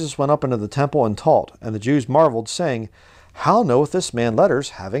feast, Jesus went up into the temple and taught, and the Jews marveled, saying, How knoweth this man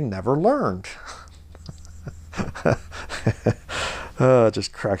letters, having never learned? It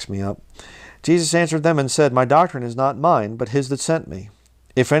just cracks me up. Jesus answered them and said, My doctrine is not mine, but his that sent me.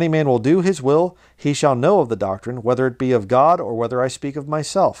 If any man will do his will, he shall know of the doctrine, whether it be of God, or whether I speak of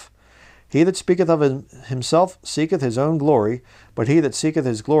myself. He that speaketh of himself seeketh his own glory, but he that seeketh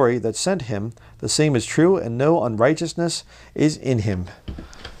his glory that sent him, the same is true, and no unrighteousness is in him.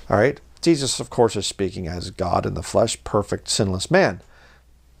 All right. Jesus, of course, is speaking as God in the flesh, perfect, sinless man.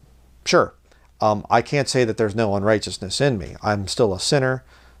 Sure. I can't say that there's no unrighteousness in me. I'm still a sinner,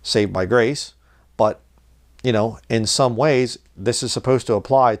 saved by grace. But, you know, in some ways, this is supposed to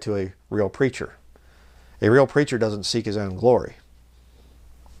apply to a real preacher. A real preacher doesn't seek his own glory.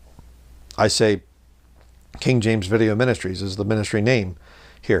 I say KingJamesVideoMinistries is the ministry name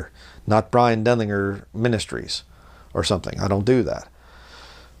here, not Brian Denlinger Ministries or something. I don't do that.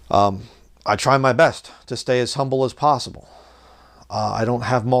 I try my best to stay as humble as possible. I don't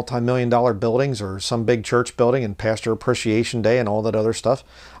have multi-million-dollar buildings or some big church building and Pastor Appreciation Day and all that other stuff.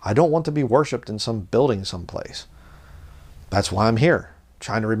 I don't want to be worshipped in some building someplace. That's why I'm here,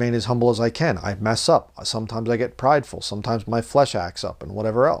 trying to remain as humble as I can. I mess up. Sometimes I get prideful. Sometimes my flesh acts up and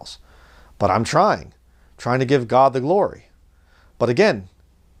whatever else. But I'm trying to give God the glory. But again,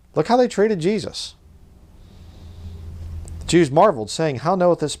 look how they treated Jesus. The Jews marveled, saying, How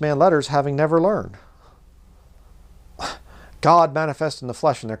knoweth this man letters, having never learned? God manifest in the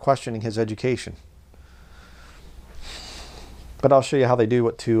flesh, and they're questioning his education. But I'll show you how they do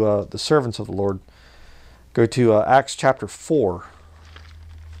it to the servants of the Lord. Go to Acts chapter 4.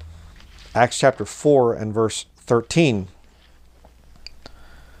 Acts chapter 4 and verse 13.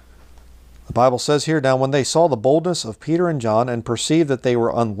 The Bible says here, Now when they saw the boldness of Peter and John, and perceived that they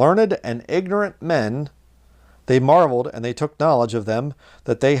were unlearned and ignorant men, they marveled, and they took knowledge of them,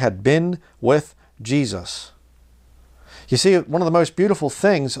 that they had been with Jesus. You see, one of the most beautiful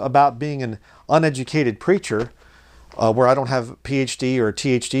things about being an uneducated preacher, where I don't have PhD or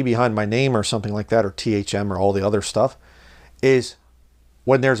THD behind my name or something like that, or THM or all the other stuff, is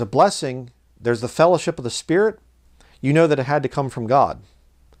when there's a blessing, there's the fellowship of the Spirit, you know that it had to come from God,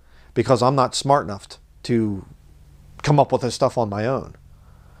 because I'm not smart enough to come up with this stuff on my own.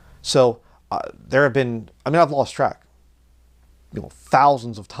 So there have been, I mean, I've lost track,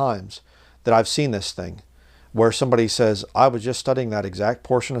 thousands of times that I've seen this thing where somebody says, I was just studying that exact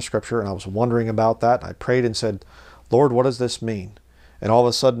portion of Scripture and I was wondering about that. I prayed and said, Lord, what does this mean? And all of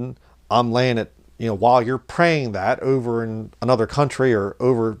a sudden, I'm laying it, while you're praying that over in another country or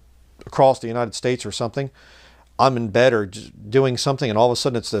over across the United States or something, I'm in bed or just doing something, and all of a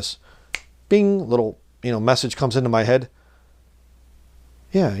sudden it's this bing, little, message comes into my head.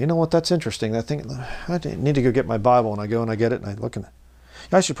 Yeah, you know what? That's interesting. That thing, I need to go get my Bible, and I go and I get it, and I look in it.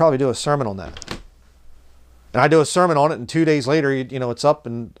 I should probably do a sermon on that. And I do a sermon on it, and 2 days later, it's up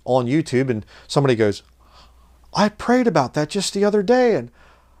and on YouTube, and somebody goes, I prayed about that just the other day, and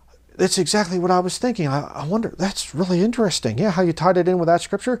that's exactly what I was thinking. I wonder, that's really interesting. Yeah, how you tied it in with that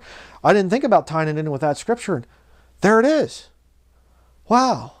Scripture. I didn't think about tying it in with that Scripture, and there it is.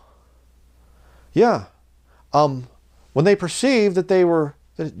 Wow. Yeah. When they perceived that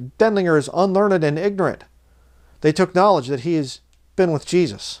that Denlinger is unlearned and ignorant, they took knowledge that he has been with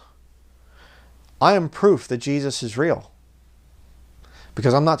Jesus. I am proof that Jesus is real,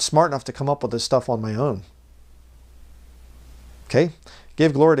 because I'm not smart enough to come up with this stuff on my own. Okay?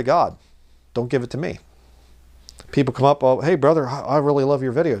 Give glory to God. Don't give it to me. People come up, oh, hey brother, I really love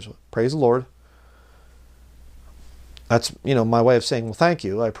your videos. Praise the Lord. That's, my way of saying, well, thank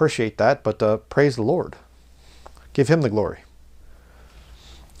you. I appreciate that, but praise the Lord. Give him the glory.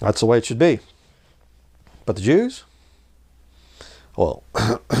 That's the way it should be. But the Jews? Well,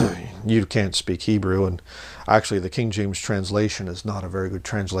 you can't speak Hebrew, and actually the King James translation is not a very good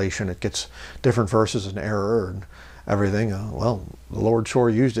translation. It gets different verses in error and everything. Well, the Lord sure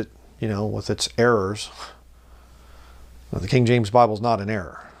used it, with its errors. The King James Bible is not an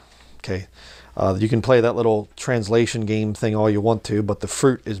error. Okay, you can play that little translation game thing all you want to, but the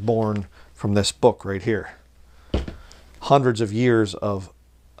fruit is born from this book right here. Hundreds of years of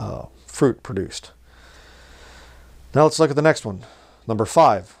fruit produced. Now let's look at the next one. Number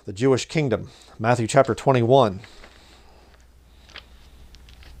 5, the Jewish kingdom. Matthew chapter 21.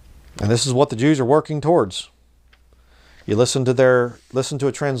 And this is what the Jews are working towards. You listen to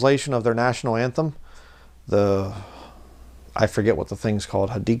a translation of their national anthem. I forget what the thing's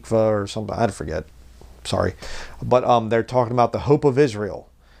called, Hadikva or something. I forget. Sorry. But they're talking about the hope of Israel,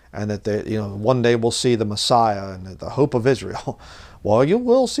 and that one day we'll see the Messiah, and the hope of Israel. Well, you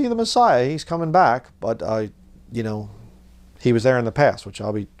will see the Messiah. He's coming back, but he was there in the past, which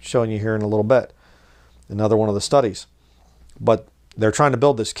I'll be showing you here in a little bit. Another one of the studies. But they're trying to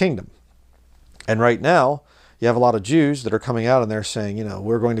build this kingdom. And right now, you have a lot of Jews that are coming out and they're saying,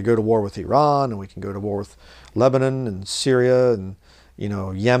 we're going to go to war with Iran, and we can go to war with Lebanon and Syria and,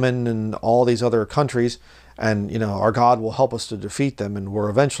 Yemen and all these other countries. And, our God will help us to defeat them. And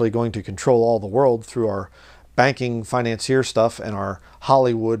we're eventually going to control all the world through our banking, financier stuff and our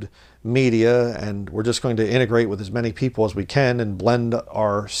Hollywood media. And we're just going to integrate with as many people as we can and blend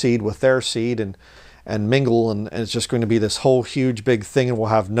our seed with their seed and mingle. And it's just going to be this whole huge big thing. And we'll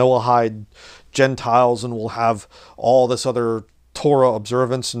have Noahide Gentiles, and we'll have all this other Torah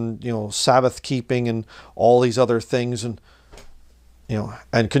observance and, Sabbath keeping and all these other things, and,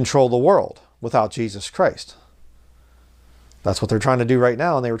 and control the world without Jesus Christ. That's what they're trying to do right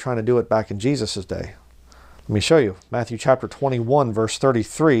now, and they were trying to do it back in Jesus' day. Let me show you. Matthew chapter 21, verse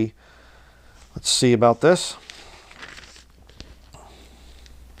 33. Let's see about this.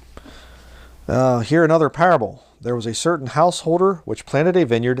 Here another parable. There was a certain householder which planted a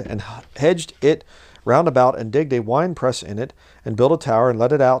vineyard and hedged it round about, and digged a winepress in it, and built a tower, and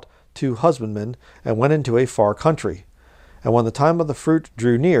let it out to husbandmen, and went into a far country. And when the time of the fruit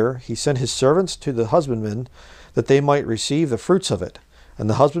drew near, he sent his servants to the husbandmen, that they might receive the fruits of it. And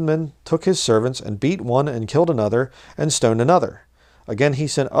the husbandman took his servants, and beat one, and killed another, and stoned another. Again he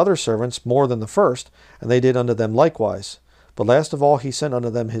sent other servants more than the first, and they did unto them likewise. But last of all he sent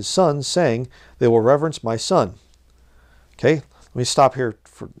unto them his sons, saying, They will reverence my son. Okay, let me stop here.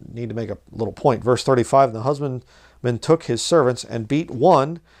 Need to make a little point. Verse 35, and the husbandman took his servants, and beat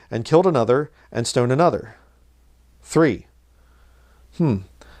one, and killed another, and stoned another. 3.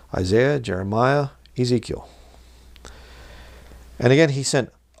 Isaiah, Jeremiah, Ezekiel. And again he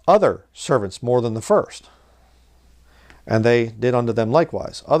sent other servants more than the first, and they did unto them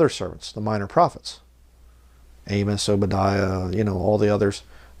likewise. Other servants, the minor prophets. Amos, Obadiah, all the others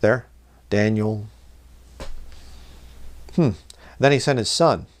there. Daniel. Then he sent his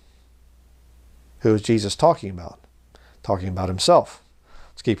son, who is Jesus talking about. talking about himself.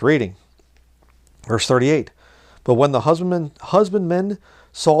 Let's keep reading. Verse 38. But when the husbandmen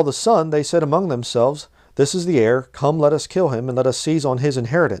saw the son, they said among themselves, This is the heir. Come, let us kill him, and let us seize on his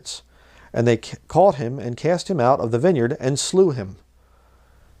inheritance. And they caught him and cast him out of the vineyard and slew him.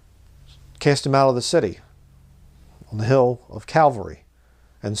 Cast him out of the city on the hill of Calvary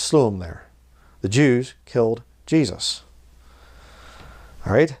and slew him there. The Jews killed Jesus.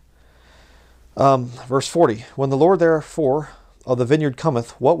 All right. Verse 40. When the Lord therefore of the vineyard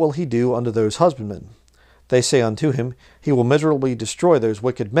cometh, what will he do unto those husbandmen? They say unto him, He will miserably destroy those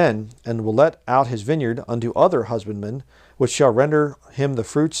wicked men, and will let out his vineyard unto other husbandmen, which shall render him the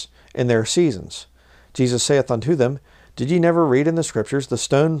fruits in their seasons. Jesus saith unto them, Did ye never read in the Scriptures, The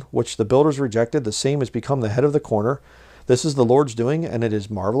stone which the builders rejected, the same is become the head of the corner? This is the Lord's doing, and it is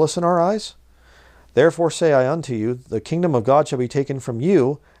marvelous in our eyes. Therefore say I unto you, the kingdom of God shall be taken from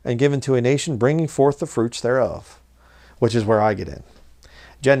you, and given to a nation bringing forth the fruits thereof. Which is where I get in.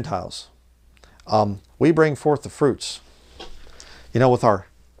 Gentiles. We bring forth the fruits. You know, with our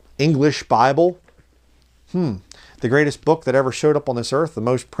English Bible, the greatest book that ever showed up on this earth, the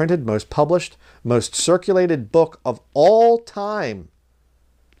most printed, most published, most circulated book of all time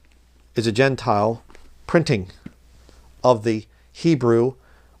is a Gentile printing of the Hebrew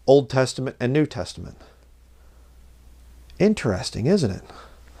Old Testament and New Testament. Interesting, isn't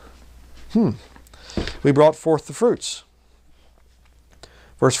it? We brought forth the fruits.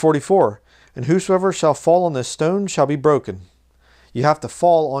 Verse 44, And whosoever shall fall on this stone shall be broken. You have to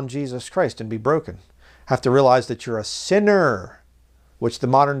fall on Jesus Christ and be broken. Have to realize that you're a sinner, which the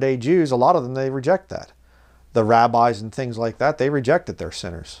modern day Jews, a lot of them, they reject that. The rabbis and things like that, they reject that they're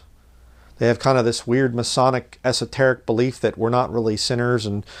sinners. They have kind of this weird Masonic esoteric belief that we're not really sinners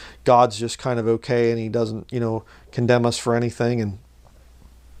and God's just kind of okay and he doesn't, condemn us for anything. And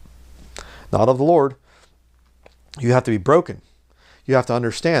not of the Lord. You have to be broken. You have to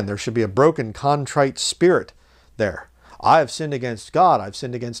understand there should be a broken, contrite spirit there. I have sinned against God. I've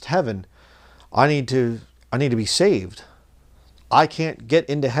sinned against heaven. I need to be saved. I can't get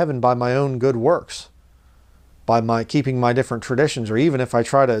into heaven by my own good works, by my keeping my different traditions, or even if I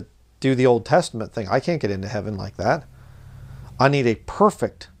try to do the Old Testament thing. I can't get into heaven like that. I need a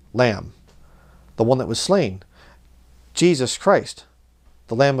perfect lamb, the one that was slain, Jesus Christ,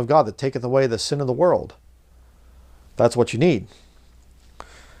 the Lamb of God that taketh away the sin of the world. That's what you need.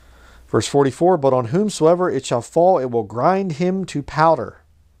 Verse 44, But on whomsoever it shall fall, it will grind him to powder.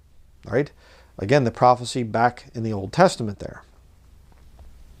 All right? Again, the prophecy back in the Old Testament there.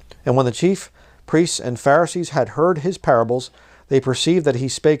 And when the chief priests and Pharisees had heard his parables, they perceived that he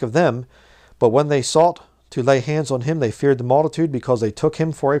spake of them. But when they sought to lay hands on him, they feared the multitude, because they took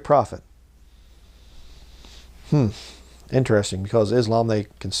him for a prophet. Interesting, because Islam, they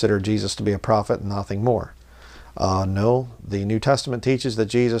consider Jesus to be a prophet and nothing more. No, the New Testament teaches that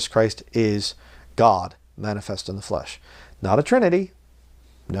Jesus Christ is God manifest in the flesh. Not a Trinity.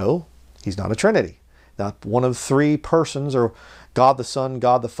 No, he's not a Trinity. Not one of three persons, or God the Son,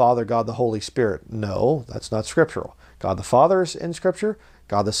 God the Father, God the Holy Spirit. No, that's not scriptural. God the Father is in Scripture.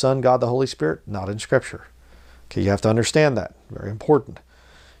 God the Son, God the Holy Spirit, not in Scripture. Okay, you have to understand that. Very important.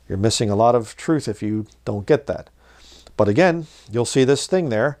 You're missing a lot of truth if you don't get that. But again, you'll see this thing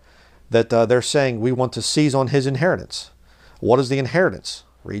there, that they're saying we want to seize on his inheritance. What is the inheritance?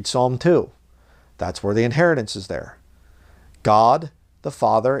 Read Psalm 2. That's where the inheritance is there. God, the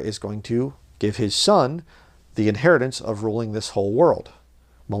Father, is going to give his Son the inheritance of ruling this whole world.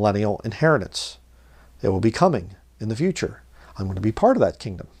 Millennial inheritance. It will be coming in the future. I'm going to be part of that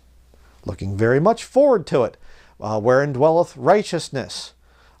kingdom. Looking very much forward to it. Wherein dwelleth righteousness.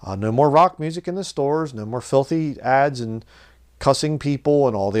 No more rock music in the stores. No more filthy ads and cussing people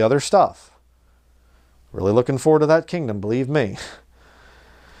and all the other stuff. Really looking forward to that kingdom, believe me.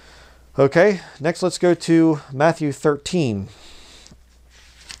 Okay, next let's go to Matthew 13.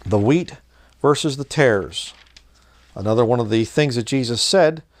 The wheat versus the tares. Another one of the things that Jesus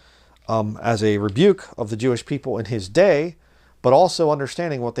said as a rebuke of the Jewish people in his day, but also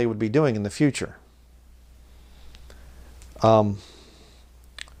understanding what they would be doing in the future.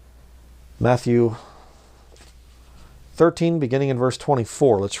 Matthew 13, beginning in verse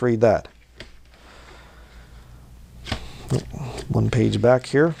 24. Let's read that. One page back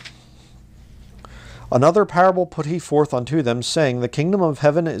here. Another parable put he forth unto them, saying, The kingdom of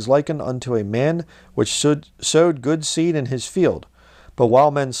heaven is likened unto a man which sowed good seed in his field. But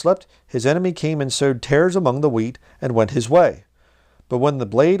while men slept, his enemy came and sowed tares among the wheat, and went his way. But when the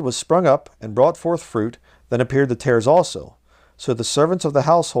blade was sprung up, and brought forth fruit, then appeared the tares also. So the servants of the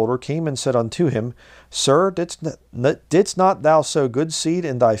householder came and said unto him, Sir, didst not thou sow good seed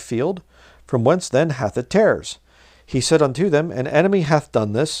in thy field? From whence then hath it tares? He said unto them, An enemy hath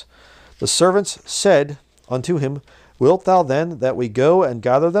done this. The servants said unto him, Wilt thou then that we go and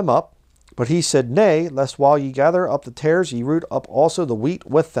gather them up? But he said, Nay, lest while ye gather up the tares, ye root up also the wheat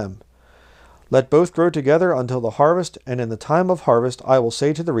with them. Let both grow together until the harvest, and in the time of harvest I will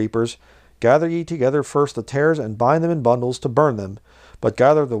say to the reapers, Gather ye together first the tares, and bind them in bundles to burn them, but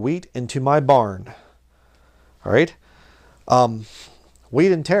gather the wheat into my barn. All right?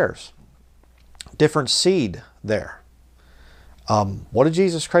 Wheat and tares. Different seed there. What did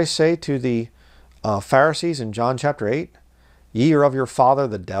Jesus Christ say to the Pharisees in John chapter 8? Ye are of your father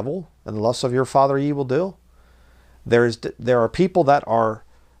the devil, and the lusts of your father ye will do. There are people that are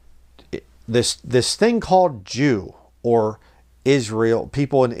this thing called Jew or Israel,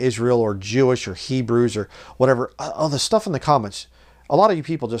 people in Israel or Jewish or Hebrews or whatever. Oh, the stuff in the comments. A lot of you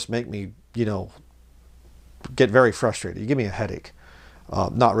people just make me, get very frustrated. You give me a headache.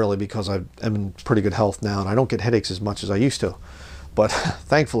 Not really, because I'm in pretty good health now and I don't get headaches as much as I used to. But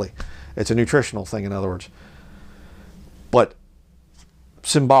thankfully, it's a nutritional thing, in other words. But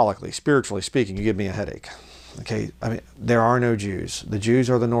symbolically, spiritually speaking, you give me a headache. Okay, I mean, there are no Jews. The Jews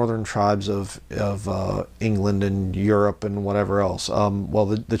are the northern tribes of England and Europe and whatever else. Well,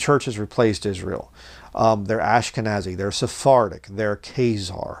 the church has replaced Israel. They're Ashkenazi, they're Sephardic, they're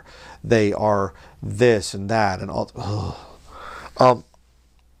Khazar. They are this and that and all.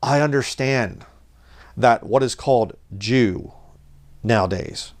 I understand that what is called Jew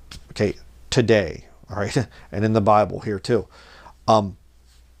nowadays, okay, today, all right, and in the Bible here too,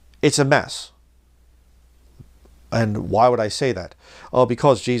 it's a mess. And why would I say that? Oh,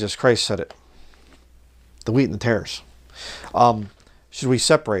 because Jesus Christ said it. The wheat and the tares. Should we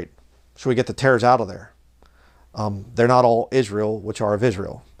separate? Should we get the tares out of there? They're not all Israel, which are of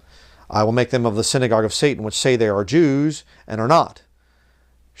Israel. I will make them of the synagogue of Satan, which say they are Jews and are not.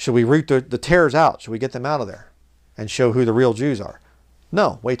 Should we root the tares out? Should we get them out of there and show who the real Jews are?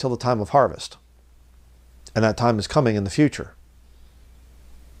 No, wait till the time of harvest. And that time is coming in the future.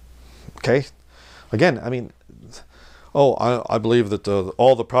 Okay? Again, I mean, I believe that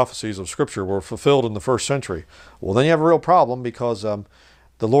all the prophecies of Scripture were fulfilled in the first century. Well, then you have a real problem, because the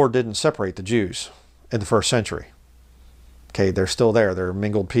Lord didn't separate the Jews in the first century. Okay, they're still there. They're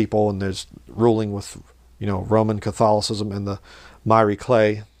mingled people, and there's ruling with, Roman Catholicism and the miry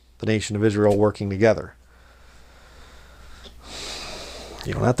clay, the nation of Israel, working together.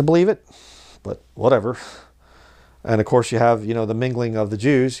 You don't have to believe it, but whatever. And of course you have, the mingling of the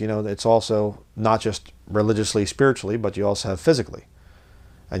Jews. It's also not just religiously, spiritually, but you also have physically.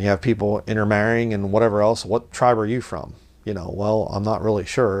 And you have people intermarrying and whatever else. What tribe are you from? Well, I'm not really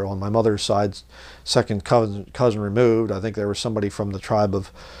sure. On my mother's side, second cousin removed, I think there was somebody from the tribe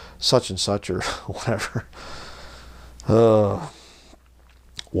of such and such or whatever.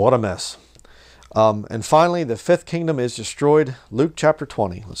 What a mess. And finally, the fifth kingdom is destroyed. Luke chapter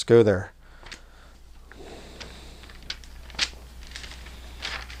 20. Let's go there.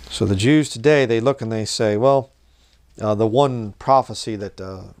 So the Jews today, they look and they say, well, the one prophecy that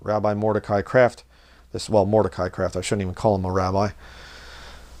Rabbi Mordecai Kraft, Mordecai Kraft, I shouldn't even call him a rabbi.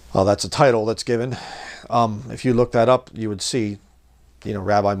 That's a title that's given. If you look that up, you would see,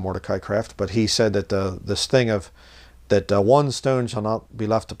 Rabbi Mordecai Kraft. But he said that this thing of that one stone shall not be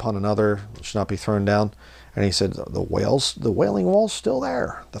left upon another, should not be thrown down. And he said the wailing wall's still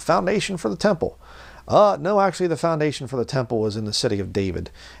there, the foundation for the temple. No, actually the foundation for the temple was in the city of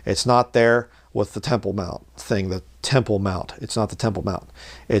David. It's not there with the Temple Mount thing, the Temple Mount. It's not the Temple Mount.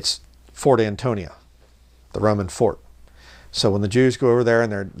 It's Fort Antonia, the Roman fort. So when the Jews go over there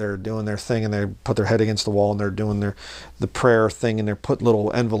and they're doing their thing and they put their head against the wall and they're doing the prayer thing and they're putting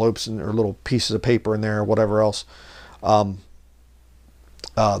little envelopes or little pieces of paper in there or whatever else,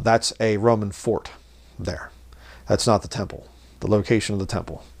 that's a Roman fort there. That's not the temple, the location of the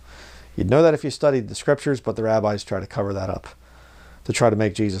temple. You'd know that if you studied the scriptures, but the rabbis try to cover that up to try to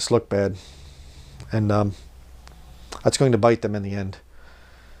make Jesus look bad. And that's going to bite them in the end.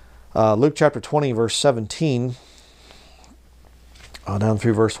 Luke chapter 20, verse 17, down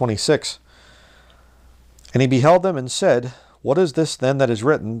through verse 26. And he beheld them and said, What is this then that is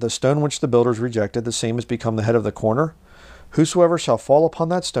written? The stone which the builders rejected, the same has become the head of the corner. Whosoever shall fall upon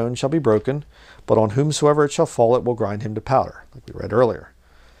that stone shall be broken, but on whomsoever it shall fall, it will grind him to powder, like we read earlier.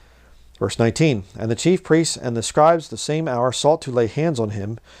 Verse 19, And the chief priests and the scribes the same hour sought to lay hands on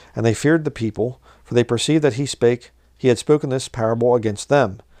him, and they feared the people, for they perceived that he had spoken this parable against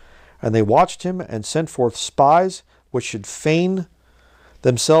them. And they watched him, and sent forth spies, which should feign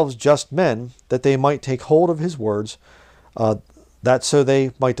themselves just men, that they might take hold of his words, that so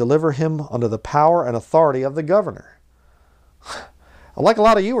they might deliver him under the power and authority of the governor. Like a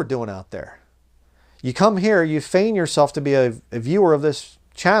lot of you are doing out there. You come here, you feign yourself to be a viewer of this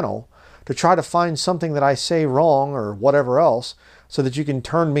channel to try to find something that I say wrong or whatever else so that you can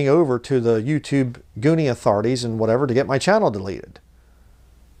turn me over to the YouTube Goonie authorities and whatever to get my channel deleted.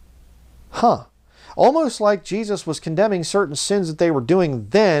 Huh. Almost like Jesus was condemning certain sins that they were doing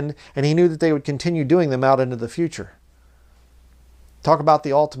then, and he knew that they would continue doing them out into the future. Talk about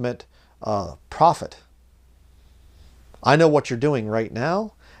the ultimate prophet. I know what you're doing right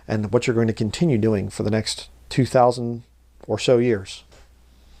now and what you're going to continue doing for the next 2,000 or so years.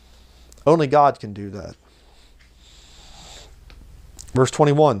 Only God can do that. Verse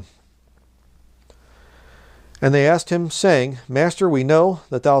 21. And they asked him, saying, Master, we know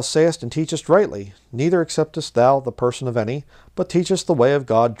that thou sayest and teachest rightly, neither acceptest thou the person of any, but teachest the way of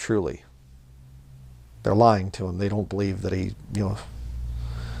God truly. They're lying to him. They don't believe that he,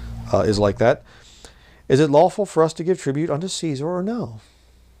 is like that. Is it lawful for us to give tribute unto Caesar or no?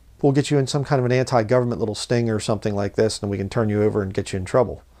 We'll get you in some kind of an anti-government little sting or something like this, and we can turn you over and get you in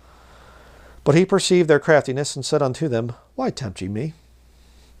trouble. But he perceived their craftiness and said unto them, Why tempt ye me?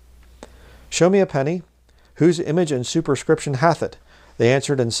 Show me a penny. Whose image and superscription hath it? They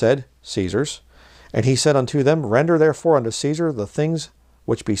answered and said, Caesar's. And he said unto them, Render therefore unto Caesar the things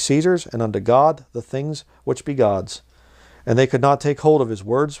which be Caesar's, and unto God the things which be God's. And they could not take hold of his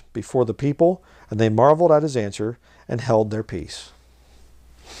words before the people, and they marveled at his answer, and held their peace.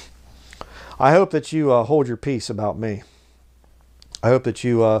 I hope that you hold your peace about me. I hope that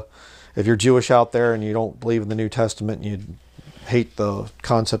you, if you're Jewish out there and you don't believe in the New Testament, and you hate the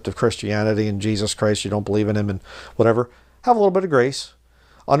concept of Christianity and Jesus Christ, you don't believe in him and whatever, have a little bit of grace.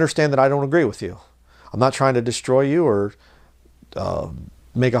 Understand that I don't agree with you. I'm not trying to destroy you or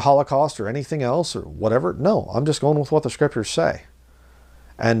make a Holocaust or anything else or whatever. No, I'm just going with what the scriptures say.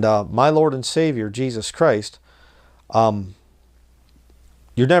 And my Lord and Savior, Jesus Christ, you're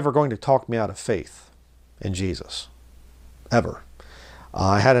never going to talk me out of faith in Jesus. Ever.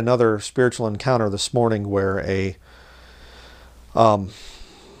 I had another spiritual encounter this morning where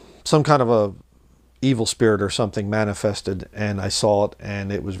some kind of a evil spirit or something manifested, and I saw it,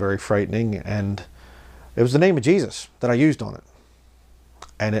 and it was very frightening, and it was the name of Jesus that I used on it,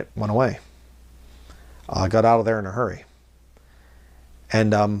 and it went away. I got out of there in a hurry.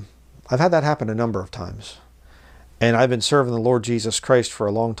 And I've had that happen a number of times. And I've been serving the Lord Jesus Christ for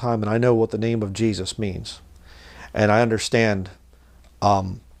a long time, and I know what the name of Jesus means. And I understand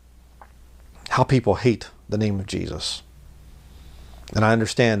how people hate the name of Jesus. And I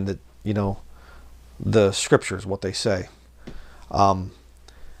understand that, the scriptures, what they say.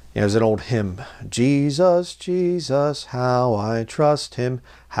 There's an old hymn, Jesus, Jesus, how I trust him,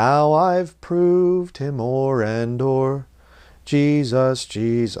 how I've proved him o'er and o'er. Jesus,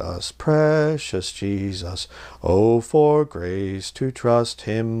 Jesus, precious Jesus, oh, for grace to trust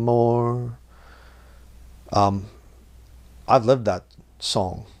him more. I've lived that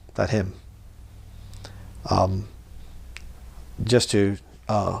song, that hymn. Just to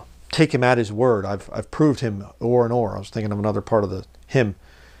take him at his word. I've proved him o'er and o'er. I was thinking of another part of the hymn.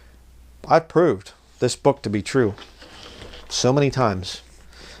 I've proved this book to be true so many times.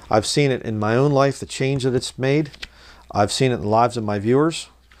 I've seen it in my own life, the change that it's made. I've seen it in the lives of my viewers.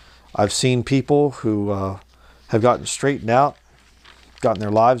 I've seen people who have gotten straightened out, gotten their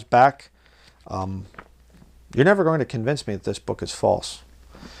lives back. You're never going to convince me that this book is false.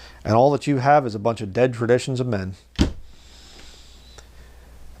 And all that you have is a bunch of dead traditions of men.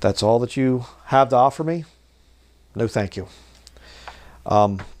 That's all that you have to offer me? No, thank you.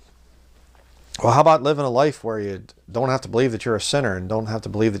 Well, how about living a life where you don't have to believe that you're a sinner and don't have to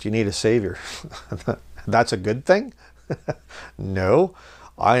believe that you need a Savior? That's a good thing? No.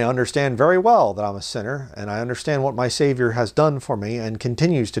 I understand very well that I'm a sinner, and I understand what my Savior has done for me and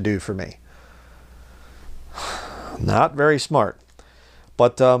continues to do for me. Not very smart.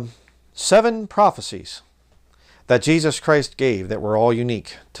 But 7 prophecies that Jesus Christ gave that were all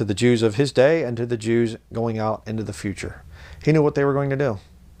unique to the Jews of his day and to the Jews going out into the future. He knew what they were going to do.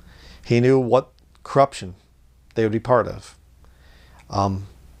 He knew what corruption they would be part of.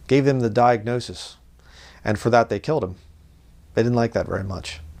 Gave them the diagnosis. And for that they killed him. They didn't like that very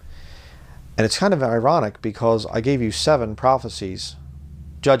much. And it's kind of ironic because I gave you 7 prophecies,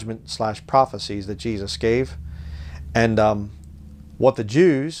 judgment/prophecies that Jesus gave. And what the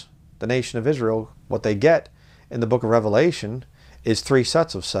Jews, the nation of Israel, what they get in the book of Revelation is 3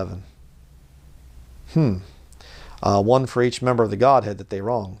 sets of 7. One for each member of the Godhead that they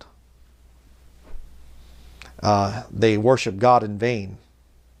wronged. They worship God in vain.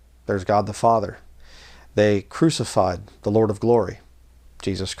 There's God the Father. They crucified the Lord of glory,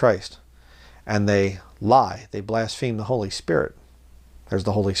 Jesus Christ. And they lie. They blaspheme the Holy Spirit. There's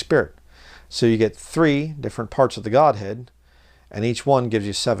the Holy Spirit. So you get 3 different parts of the Godhead, and each one gives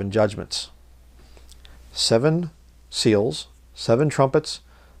you 7 judgments. 7 seals, 7 trumpets,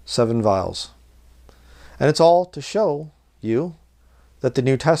 7 vials. And it's all to show you that the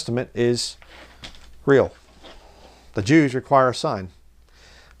New Testament is real. The Jews require a sign.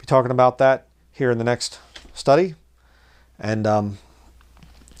 I'll be talking about that here in the next study. And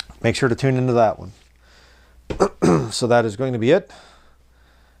make sure to tune into that one. So that is going to be it.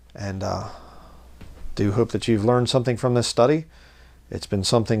 And do hope that you've learned something from this study. It's been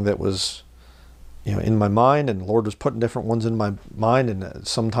something that was, in my mind, and the Lord was putting different ones in my mind, and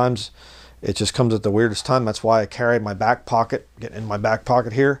sometimes it just comes at the weirdest time. That's why I carry my back pocket, get in my back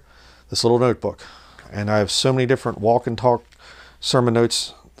pocket here, this little notebook. And I have so many different walk and talk sermon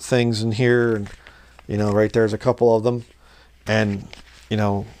notes things in here, and right there's a couple of them. And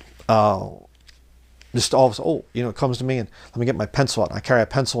just all of a sudden, it comes to me, and let me get my pencil out. And I carry a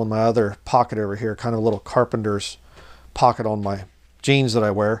pencil in my other pocket over here, kind of a little carpenter's pocket on my jeans that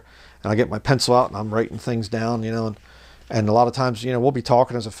I wear. And I get my pencil out and I'm writing things down, and a lot of times, we'll be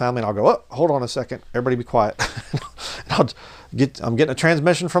talking as a family, and I'll go, oh, hold on a second, everybody be quiet. And I'm getting a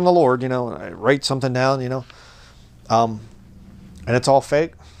transmission from the Lord, and I write something down, and it's all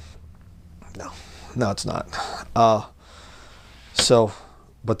fake. No, it's not.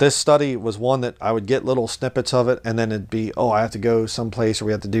 But this study was one that I would get little snippets of it, and then it'd be, oh, I have to go someplace, or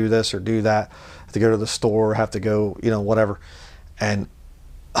we have to do this or do that. I have to go to the store, have to go, whatever. And,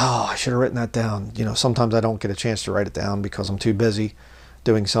 oh, I should have written that down. Sometimes I don't get a chance to write it down because I'm too busy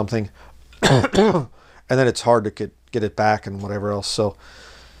doing something. And then it's hard to get it back and whatever else. So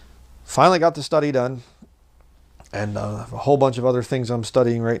finally got the study done. And a whole bunch of other things I'm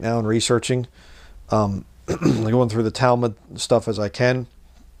studying right now and researching. Going through the Talmud stuff as I can.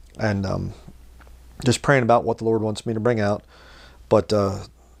 And just praying about what the Lord wants me to bring out. But to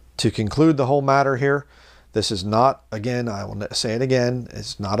conclude the whole matter here, this is not, again, I will say it again,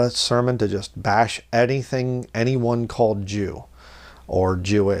 it's not a sermon to just bash anyone called Jew or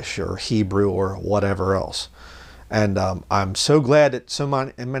Jewish or Hebrew or whatever else. And I'm so glad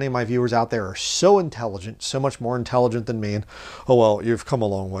that many of my viewers out there are so intelligent, so much more intelligent than me. And, oh, well, you've come a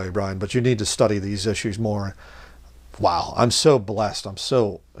long way, Brian, but you need to study these issues more. Wow, I'm so blessed. I'm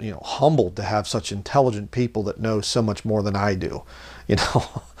so, humbled to have such intelligent people that know so much more than I do,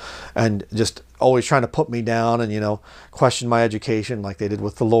 and just always trying to put me down and, question my education like they did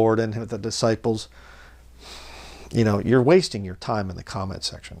with the Lord and with the disciples. You're wasting your time in the comment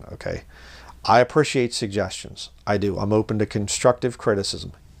section, okay? I appreciate suggestions. I do. I'm open to constructive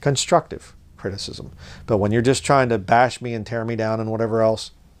criticism. But when you're just trying to bash me and tear me down and whatever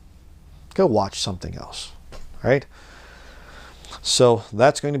else, go watch something else, right? So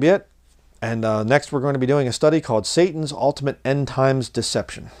that's going to be it. And next we're going to be doing a study called Satan's Ultimate End Times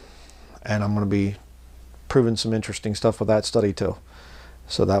Deception. And I'm going to be proving some interesting stuff with that study too.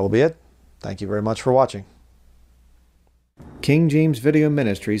 So that will be it. Thank you very much for watching. King James Video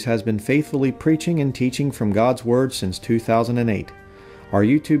Ministries has been faithfully preaching and teaching from God's Word since 2008. Our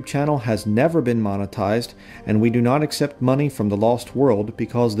YouTube channel has never been monetized, and we do not accept money from the lost world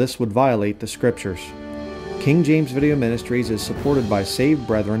because this would violate the Scriptures. King James Video Ministries is supported by saved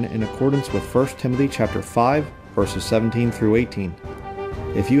brethren in accordance with 1 Timothy chapter 5, verses 17 through 18.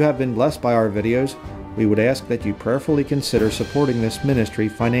 If you have been blessed by our videos, we would ask that you prayerfully consider supporting this ministry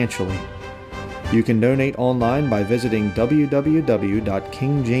financially. You can donate online by visiting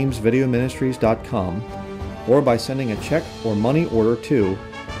www.KingJamesVideoMinistries.com or by sending a check or money order to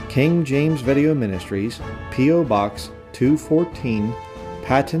King James Video Ministries, P.O. Box 214,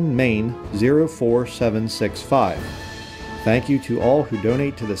 Patten, Maine 04765. Thank you to all who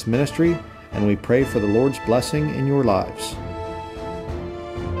donate to this ministry, and we pray for the Lord's blessing in your lives.